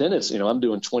 But then it's, I'm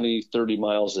doing 20, 30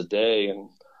 miles a day, and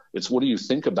it's what do you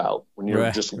think about when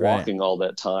you're just walking all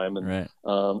that time? And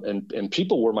and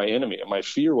people were my enemy. And my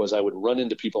fear was I would run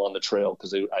into people on the trail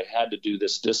because I had to do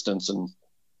this distance. And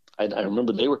I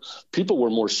remember people were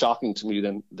more shocking to me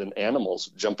than animals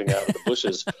jumping out of the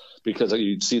bushes because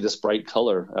you'd see this bright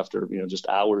color after just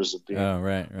hours of being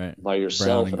by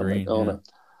yourself. Brown and green.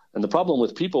 And the problem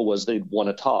with people was they'd want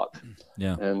to talk.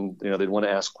 Yeah. And, they'd want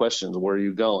to ask questions. Where are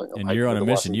you going? And you're on a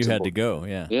mission. You had to go.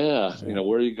 Yeah. Yeah.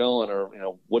 Where are you going? Or,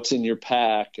 what's in your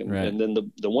pack? And, and then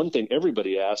the one thing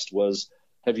everybody asked was,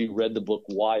 have you read the book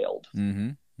Wild?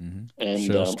 Mm-hmm. Mm-hmm.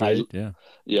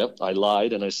 And I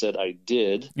lied and I said I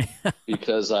did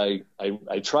because I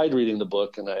tried reading the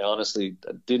book and I honestly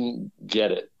didn't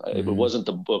get it. It wasn't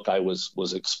the book I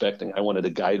was expecting. I wanted a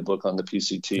guidebook on the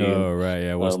PCT. Oh, right.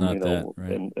 Yeah, it was not that.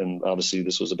 Right. And obviously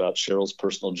this was about Cheryl's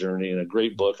personal journey and a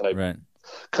great book. And I've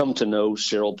come to know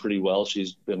Cheryl pretty well.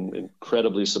 She's been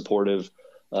incredibly supportive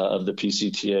of the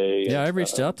PCTA. Yeah, I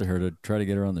reached out to her to try to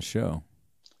get her on the show.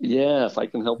 Yeah, if I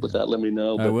can help with that, let me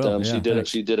know. But I will.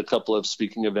 She did a couple of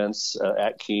speaking events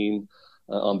at Keene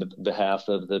on behalf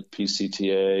of the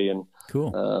PCTA, and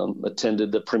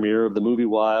attended the premiere of the movie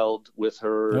Wild with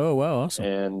her. Oh wow, awesome!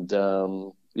 And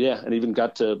and even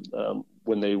got to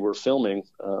when they were filming,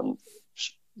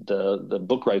 the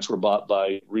book rights were bought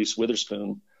by Reese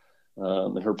Witherspoon,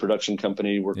 and her production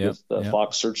company worked with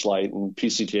Fox Searchlight, and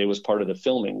PCTA was part of the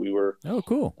filming. We were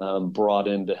brought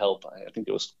in to help. I think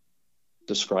it was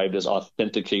described as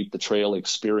authenticate the trail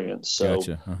experience. So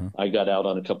I got out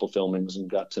on a couple filmings and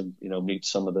got to meet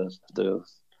some of the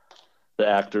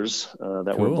actors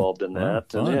that were involved in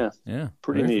that. And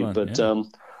pretty neat.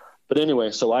 Fun, but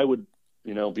anyway, so I would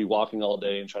be walking all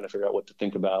day and trying to figure out what to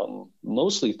think about, and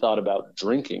mostly thought about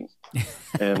drinking.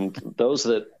 And those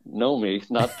that know me,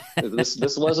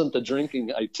 this wasn't the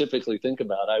drinking I typically think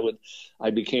about.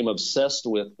 I became obsessed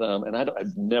with, and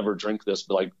I'd never drink this,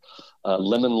 but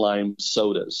lemon lime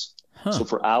sodas. So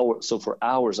for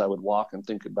hours I would walk and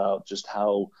think about just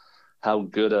how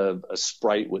good a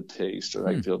Sprite would taste, or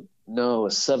I'd feel, no, a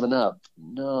 7-Up.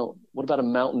 No, what about a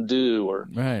Mountain Dew?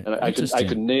 And I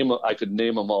could name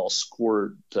them all: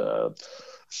 Squirt,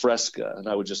 Fresca, and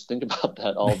I would just think about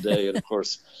that all day. And of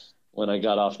course, when I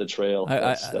got off the trail,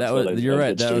 you're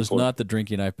right. That was not the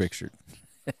drinking I pictured.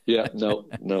 Yeah, no.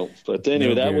 But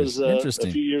anyway, that was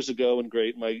a few years ago and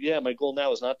great. My goal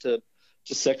now is not to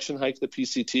section hike the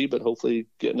PCT, but hopefully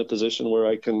get in a position where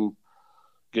I can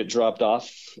get dropped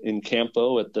off in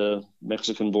Campo at the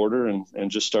Mexican border and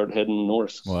just start heading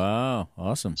north. Wow,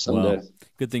 awesome. Someday. Wow.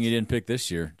 Good thing you didn't pick this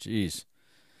year. Jeez.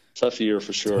 Tough year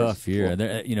for sure. Tough year.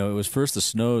 It was first the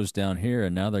snows down here,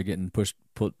 and now they're getting pushed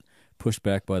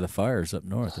back by the fires up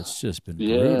north. It's just been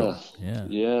brutal.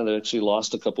 Yeah. They actually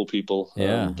lost a couple people.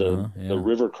 The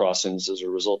river crossings as a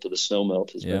result of the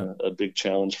snowmelt has been a big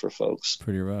challenge for folks.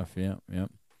 Pretty rough. Yeah.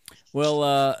 Well,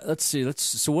 let's see.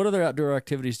 So what other outdoor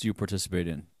activities do you participate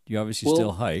in? You obviously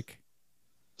still hike.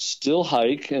 Still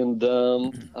hike, and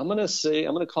I'm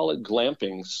gonna call it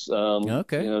glamping.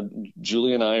 Okay.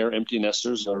 Julie and I are empty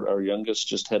nesters. Our youngest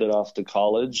just headed off to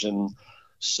college, and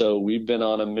so we've been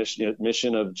on a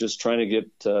mission of just trying to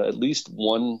get at least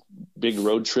one big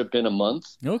road trip in a month.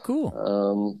 Oh,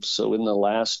 cool. So in the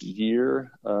last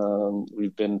year,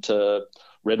 we've been to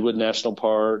Redwood National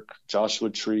Park,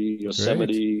 Joshua Tree,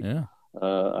 Yosemite. Yeah.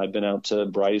 I've been out to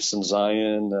Bryce and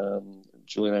Zion.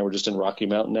 Julie and I were just in Rocky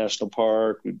Mountain National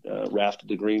Park. We rafted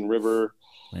the Green River.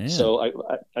 Man. So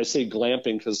I say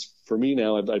glamping because for me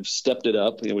now I've stepped it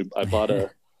up. I bought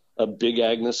a Big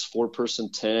Agnes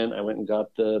 4-person tent. I went and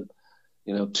got the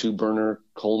 2-burner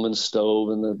Coleman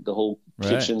stove and the whole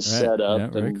kitchen set up. Yeah,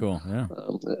 very cool. Yeah.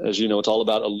 As you know, it's all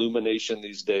about illumination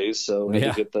these days. So I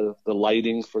had to get the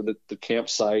lighting for the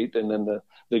campsite, and then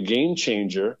the game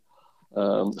changer.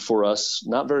 For us,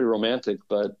 not very romantic,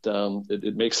 but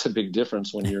it makes a big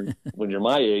difference when you're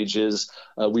my age. Is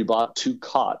we bought 2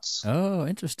 cots. Oh,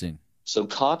 interesting. So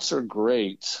cots are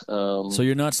great. So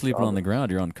you're not sleeping on the ground;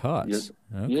 you're on cots.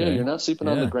 Yeah, you're not sleeping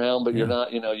on the ground, but you're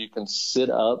not. You can sit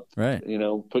up. Right.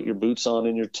 Put your boots on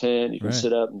in your tent. You can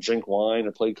sit up and drink wine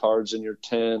or play cards in your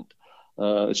tent.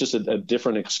 It's just a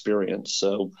different experience.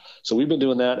 So we've been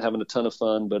doing that, having a ton of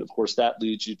fun. But of course, that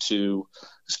leads you to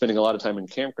spending a lot of time in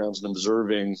campgrounds and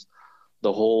observing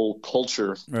the whole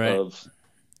culture of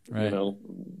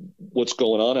what's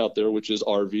going on out there, which is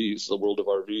RVs, the world of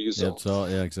RVs. It's all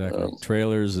exactly.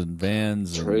 Trailers and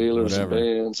vans. And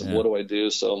vans. And what do I do?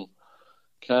 So I'm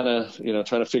kind of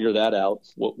trying to figure that out.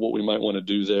 What we might want to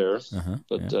do there.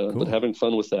 Cool. But having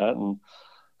fun with that. And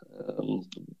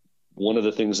one of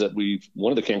the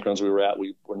campgrounds we were at,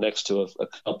 we were next to a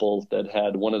couple that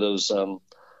had one of those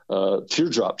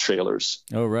teardrop trailers.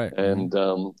 Oh, right. And,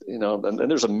 and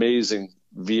there's amazing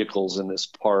vehicles in this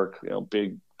park,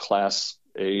 big Class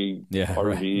A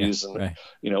RVs. And,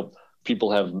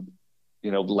 people have,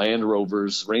 Land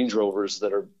Rovers, Range Rovers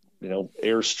that are,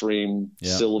 Airstream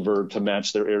silver to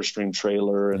match their Airstream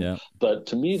trailer. But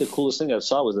to me, the coolest thing I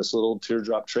saw was this little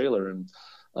teardrop trailer.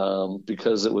 And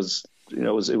because it was,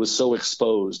 it was so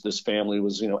exposed. This family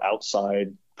was,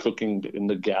 outside cooking in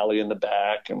the galley in the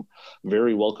back, and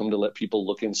very welcome to let people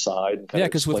look inside. And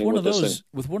because with one of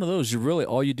those, you really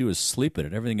all you do is sleep in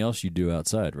it. Everything else you do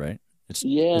outside, right? It's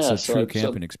a true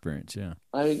camping experience. Yeah.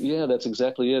 That's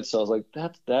exactly it. So I was like,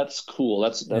 that's cool.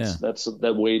 That's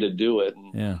that way to do it.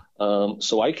 And,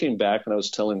 so I came back and I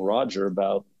was telling Roger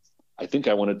about, I think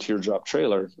I want a teardrop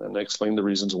trailer, and I explained the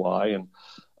reasons why.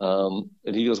 And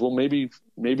he goes, well, maybe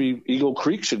Eagle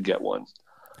Creek should get one.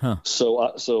 Huh.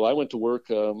 So I went to work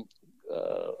on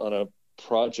a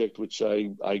project which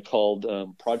I called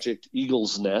Project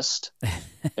Eagle's Nest,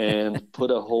 and put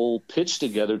a whole pitch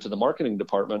together to the marketing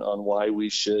department on why we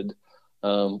should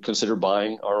consider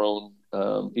buying our own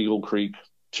Eagle Creek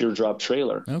teardrop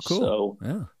trailer. Oh, cool.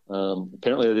 So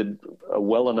apparently I did a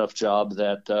well enough job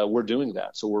that we're doing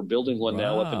that. So we're building one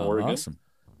now up in Oregon. Awesome.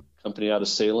 Company out of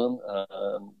Salem.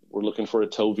 We're looking for a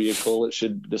tow vehicle.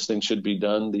 This thing should be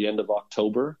done the end of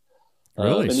October.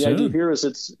 Really and the soon. idea here is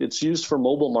it's used for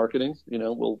mobile marketing.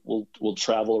 We'll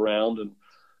travel around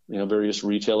and various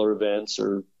retailer events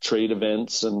or trade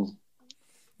events, and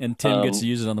Tim gets to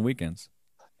use it on the weekends.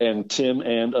 And Tim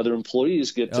and other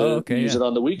employees get to use it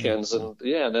on the weekends. And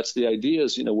and that's the idea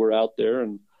is, we're out there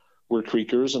and we're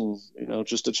creekers, and,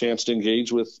 just a chance to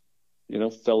engage with,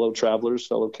 fellow travelers,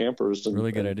 fellow campers. And,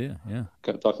 really good idea. Yeah.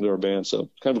 Kind of talking to our band. So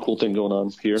kind of a cool thing going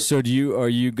on here. So are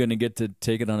you going to get to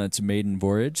take it on its maiden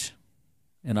voyage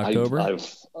in October?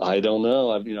 I don't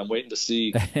know. I'm waiting to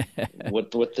see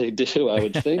what they do. I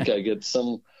would think I get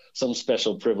some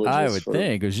special privileges. I would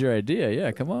think it was your idea.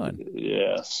 Yeah, come on.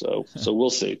 Yeah, so we'll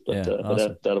see. But, awesome.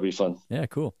 but that'll be fun. Yeah,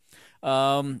 cool.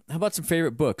 How about some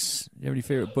favorite books? Do you have any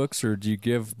favorite books, or do you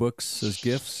give books as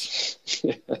gifts?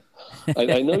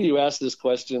 I know you asked this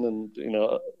question, and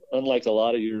unlike a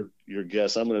lot of your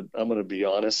guests, I'm gonna be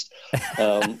honest.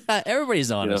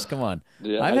 Everybody's honest. Come on.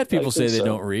 Yeah, I've had people say they so.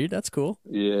 don't read. That's cool.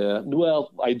 Yeah.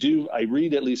 Well, I do. I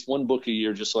read at least one book a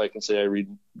year, just so I can say I read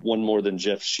one more than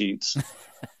Jeff Sheets.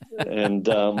 And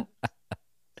but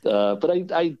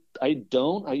I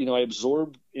don't. I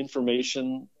absorb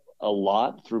information a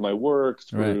lot through my work,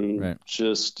 through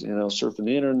just surfing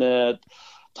the internet,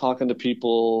 talking to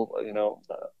people.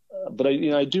 But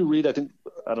I do read. I think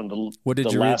I don't know. What did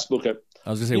the you last read? book? I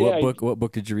was gonna say what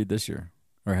book did you read this year,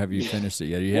 or have you finished it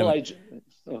yet? You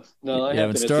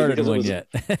haven't started one yet.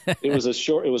 It was a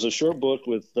short book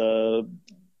with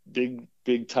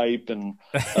big type, and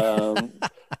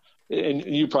and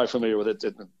you're probably familiar with it.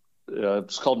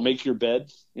 It's called Make Your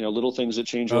Bed. Little things that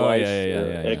change your life.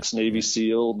 Ex-Navy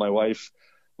SEAL. My wife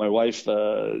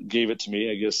gave it to me.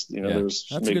 I guess there was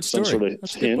maybe some sort of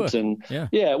hint, and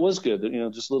it was good.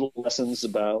 Just little lessons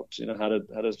about how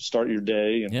to start your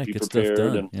day and be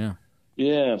prepared. And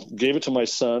gave it to my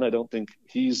son. I don't think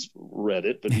he's read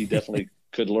it, but he definitely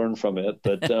could learn from it.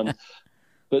 But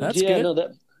that's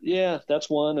good. That's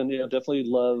one. And definitely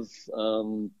love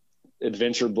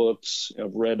adventure books.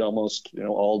 I've read almost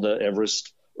all the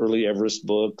early Everest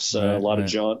books. A lot of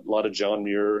John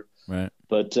Muir. Right.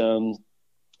 But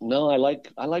no, I like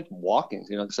walking.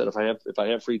 Like I said, if I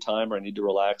have free time or I need to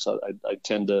relax, I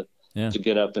tend to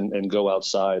get up and go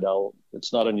outside.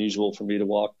 It's not unusual for me to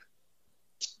walk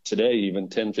today, even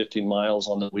 10, 15 miles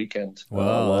on the weekend.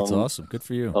 Wow, that's awesome. Good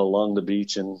for you. Along the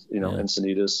beach in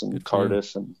Encinitas and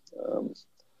Cardiff. And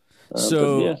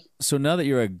so now that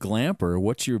you're a glamper,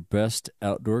 what's your best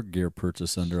outdoor gear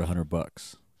purchase under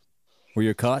 $100? Were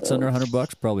your cots under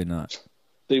 $100? Probably not.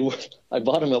 They were. I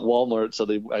bought them at Walmart, so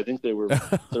I think they were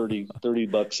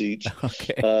 $30 each.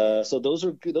 Okay. So those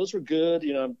were good.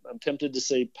 I'm tempted to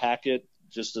say Packet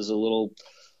just as a little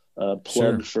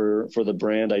plug for the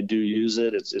brand. I do use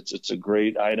it. It's a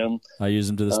great item. I use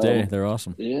them to this day. They're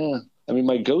awesome. Yeah. I mean,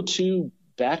 my go-to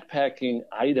backpacking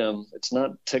item, it's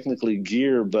not technically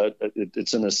gear, but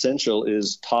it's an essential,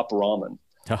 is Top Ramen.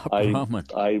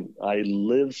 I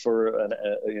live for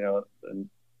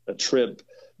a trip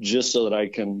just so that I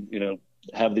can,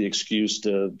 have the excuse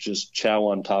to just chow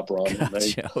on Top Ramen.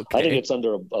 Gotcha, I think it's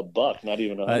under $1, not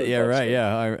even $100. Yeah, right.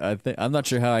 Yeah, I think I'm not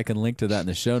sure how I can link to that in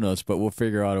the show notes, but we'll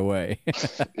figure out a way.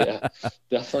 Yeah,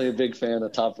 definitely a big fan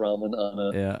of Top Ramen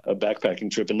on a backpacking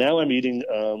trip. And now I'm eating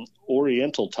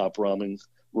Oriental Top Ramen.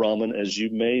 As you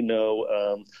may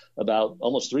know, about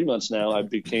almost 3 months now, I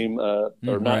became I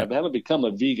haven't become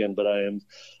a vegan, but I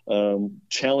am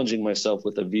challenging myself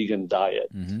with a vegan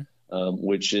diet. Mm-hmm.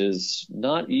 Which is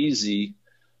not easy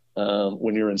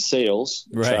when you're in sales,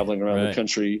 traveling around the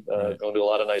country, going to a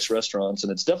lot of nice restaurants.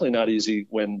 And it's definitely not easy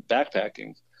when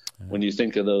backpacking, when you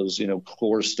think of those,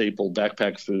 core staple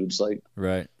backpack foods like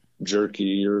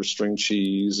jerky or string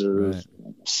cheese or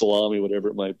salami, whatever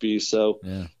it might be. So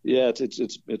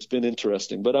it's been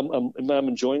interesting, but I'm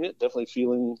enjoying it. Definitely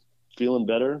feeling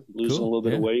better, losing a little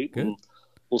bit of weight, and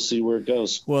we'll see where it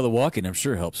goes. Well, the walking, I'm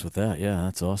sure, helps with that. Yeah,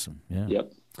 that's awesome. Yeah.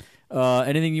 Yep.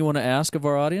 Anything you want to ask of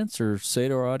our audience or say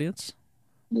to our audience?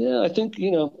 Yeah, I think,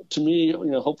 to me,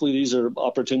 hopefully these are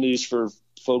opportunities for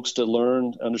folks to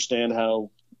learn, understand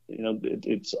how,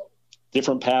 it's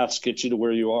different paths get you to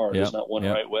where you are. There's not one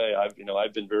right way.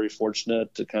 I've been very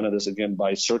fortunate to kind of this, again,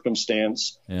 by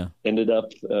circumstance, ended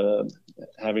up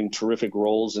having terrific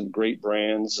roles in great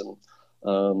brands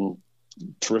and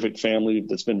terrific family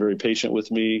that's been very patient with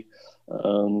me.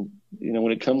 When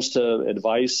it comes to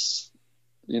advice,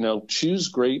 choose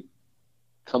great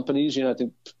companies. I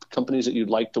think companies that you'd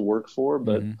like to work for,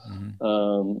 but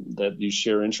that you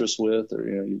share interests with, or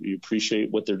you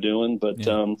appreciate what they're doing. But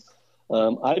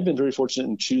I've been very fortunate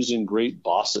in choosing great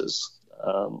bosses.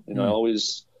 I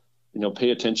always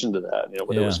pay attention to that.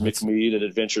 Whether it was Mick Mead at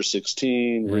Adventure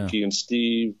 16, Ricky and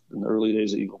Steve in the early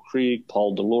days at Eagle Creek,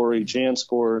 Paul Delory,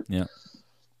 Jansport,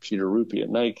 Peter Rupi at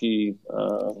Nike.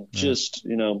 Just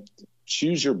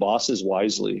choose your bosses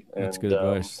wisely. That's good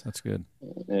advice. That's good.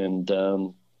 And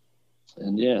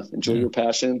enjoy your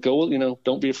passion. Go,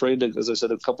 don't be afraid to, as I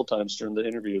said a couple times during the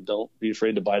interview, don't be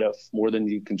afraid to bite off more than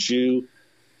you can chew.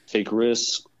 Take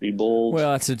risks, be bold.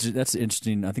 Well, that's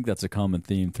interesting. I think that's a common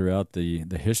theme throughout the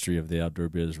history of the outdoor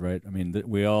biz, right? I mean,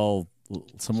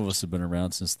 some of us have been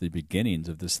around since the beginnings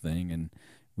of this thing, and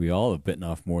we all have bitten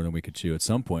off more than we could chew at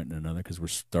some point or another because we're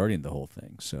starting the whole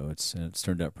thing. So it's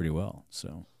turned out pretty well.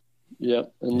 So. Yeah.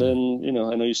 And then,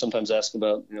 I know you sometimes ask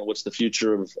about, what's the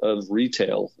future of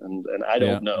retail, and I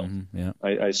don't know. Mm-hmm. Yeah.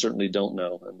 I certainly don't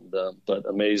know. And, but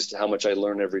amazed how much I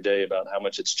learn every day about how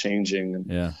much it's changing.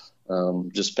 And,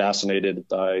 just fascinated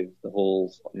by the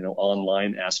whole,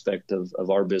 online aspect of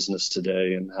our business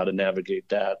today and how to navigate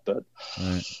that. But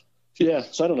right. Yeah,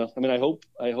 so I don't know. I mean, I hope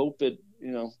it,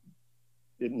 it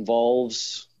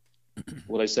involves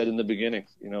what I said in the beginning,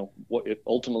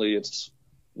 ultimately it's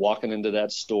walking into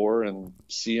that store and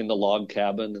seeing the log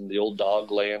cabin and the old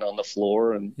dog laying on the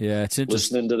floor and it's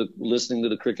interesting. listening to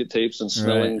the cricket tapes and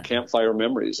smelling campfire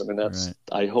memories. I mean,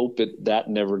 I hope that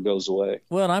never goes away.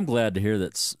 Well, and I'm glad to hear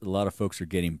that a lot of folks are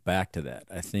getting back to that.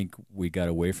 I think we got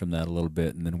away from that a little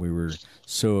bit, and then we were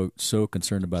so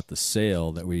concerned about the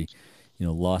sale that we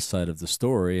lost sight of the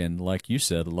story. And like you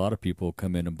said, a lot of people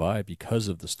come in and buy because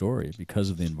of the story, because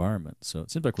of the environment. So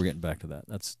it seems like we're getting back to that.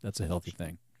 That's a healthy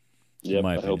thing. Yeah,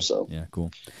 I hope so. Yeah, cool.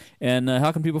 And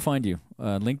how can people find you?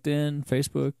 LinkedIn,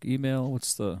 Facebook, email?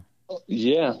 What's the?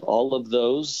 Yeah, all of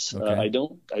those. Okay. I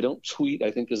don't tweet. I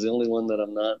think is the only one that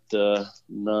I'm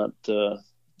not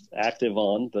active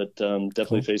on, but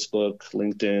definitely cool. Facebook,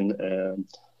 LinkedIn, and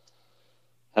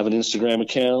have an Instagram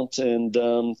account. And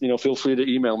feel free to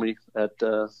email me at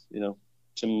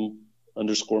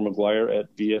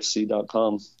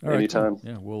Tim_McGuire@vfc.com anytime. Cool.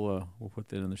 Yeah, we'll put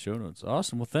that in the show notes.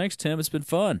 Awesome. Well, thanks, Tim. It's been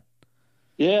fun.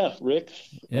 Yeah, Rick.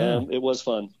 Yeah. It was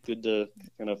fun. Good to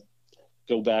kind of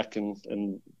go back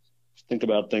and think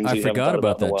about things. I forgot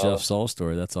about that Jeff Saul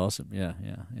story. That's awesome. Yeah.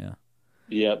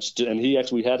 Yeah, and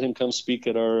we had him come speak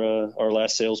at our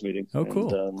last sales meeting. Oh,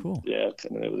 cool. Cool. Yeah,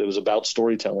 it was about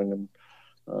storytelling, and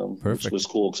perfect. Which was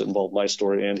cool because it involved my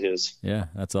story and his. Yeah,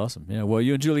 that's awesome. Yeah, well,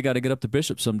 you and Julie got to get up to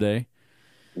Bishop someday.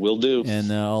 Will do.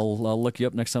 And I'll look you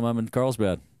up next time I'm in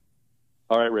Carlsbad.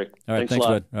 All right, Rick. All right, thanks a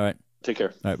lot. bud. All right. Take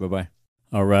care. All right, bye-bye.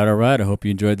 All right. I hope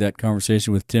you enjoyed that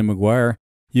conversation with Tim McGuire.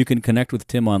 You can connect with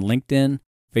Tim on LinkedIn,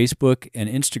 Facebook, and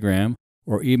Instagram,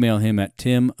 or email him at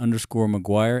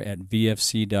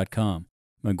tim_McGuire@vfc.com.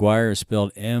 McGuire is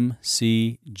spelled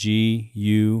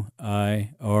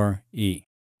McGuire.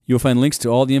 You'll find links to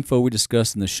all the info we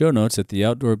discussed in the show notes at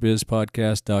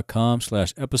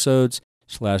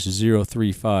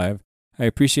theoutdoorbizpodcast.com/episodes/035. I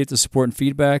appreciate the support and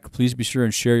feedback. Please be sure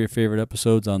and share your favorite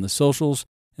episodes on the socials.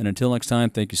 And until next time,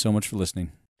 thank you so much for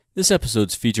listening. This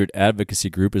episode's featured advocacy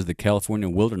group is the California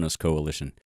Wilderness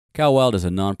Coalition. Cal Wild is a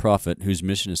nonprofit whose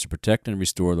mission is to protect and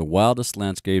restore the wildest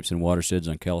landscapes and watersheds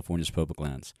on California's public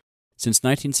lands. Since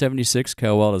 1976,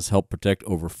 Cal Wild has helped protect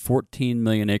over 14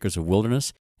 million acres of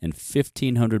wilderness and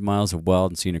 1,500 miles of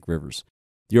wild and scenic rivers.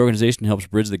 The organization helps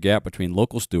bridge the gap between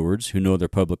local stewards who know their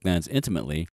public lands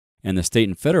intimately and the state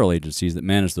and federal agencies that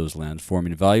manage those lands,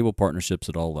 forming valuable partnerships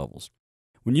at all levels.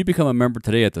 When you become a member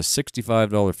today at the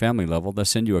 $65 family level, they'll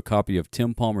send you a copy of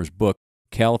Tim Palmer's book,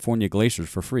 California Glaciers,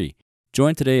 for free.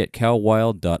 Join today at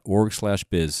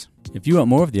calwild.org/biz. If you want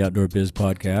more of the Outdoor Biz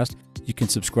Podcast, you can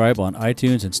subscribe on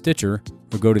iTunes and Stitcher,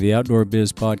 or go to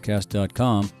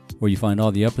theoutdoorbizpodcast.com, where you find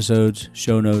all the episodes,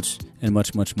 show notes, and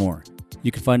much, much more.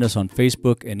 You can find us on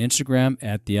Facebook and Instagram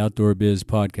at The Outdoor Biz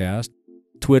Podcast,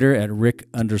 Twitter at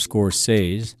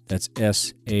Rick_Saez, that's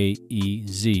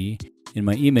Saez, and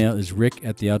my email is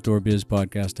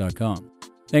rick@theoutdoorbizpodcast.com.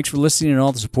 Thanks for listening and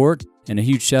all the support, and a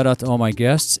huge shout out to all my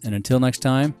guests, and until next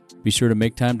time, be sure to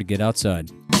make time to get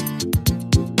outside.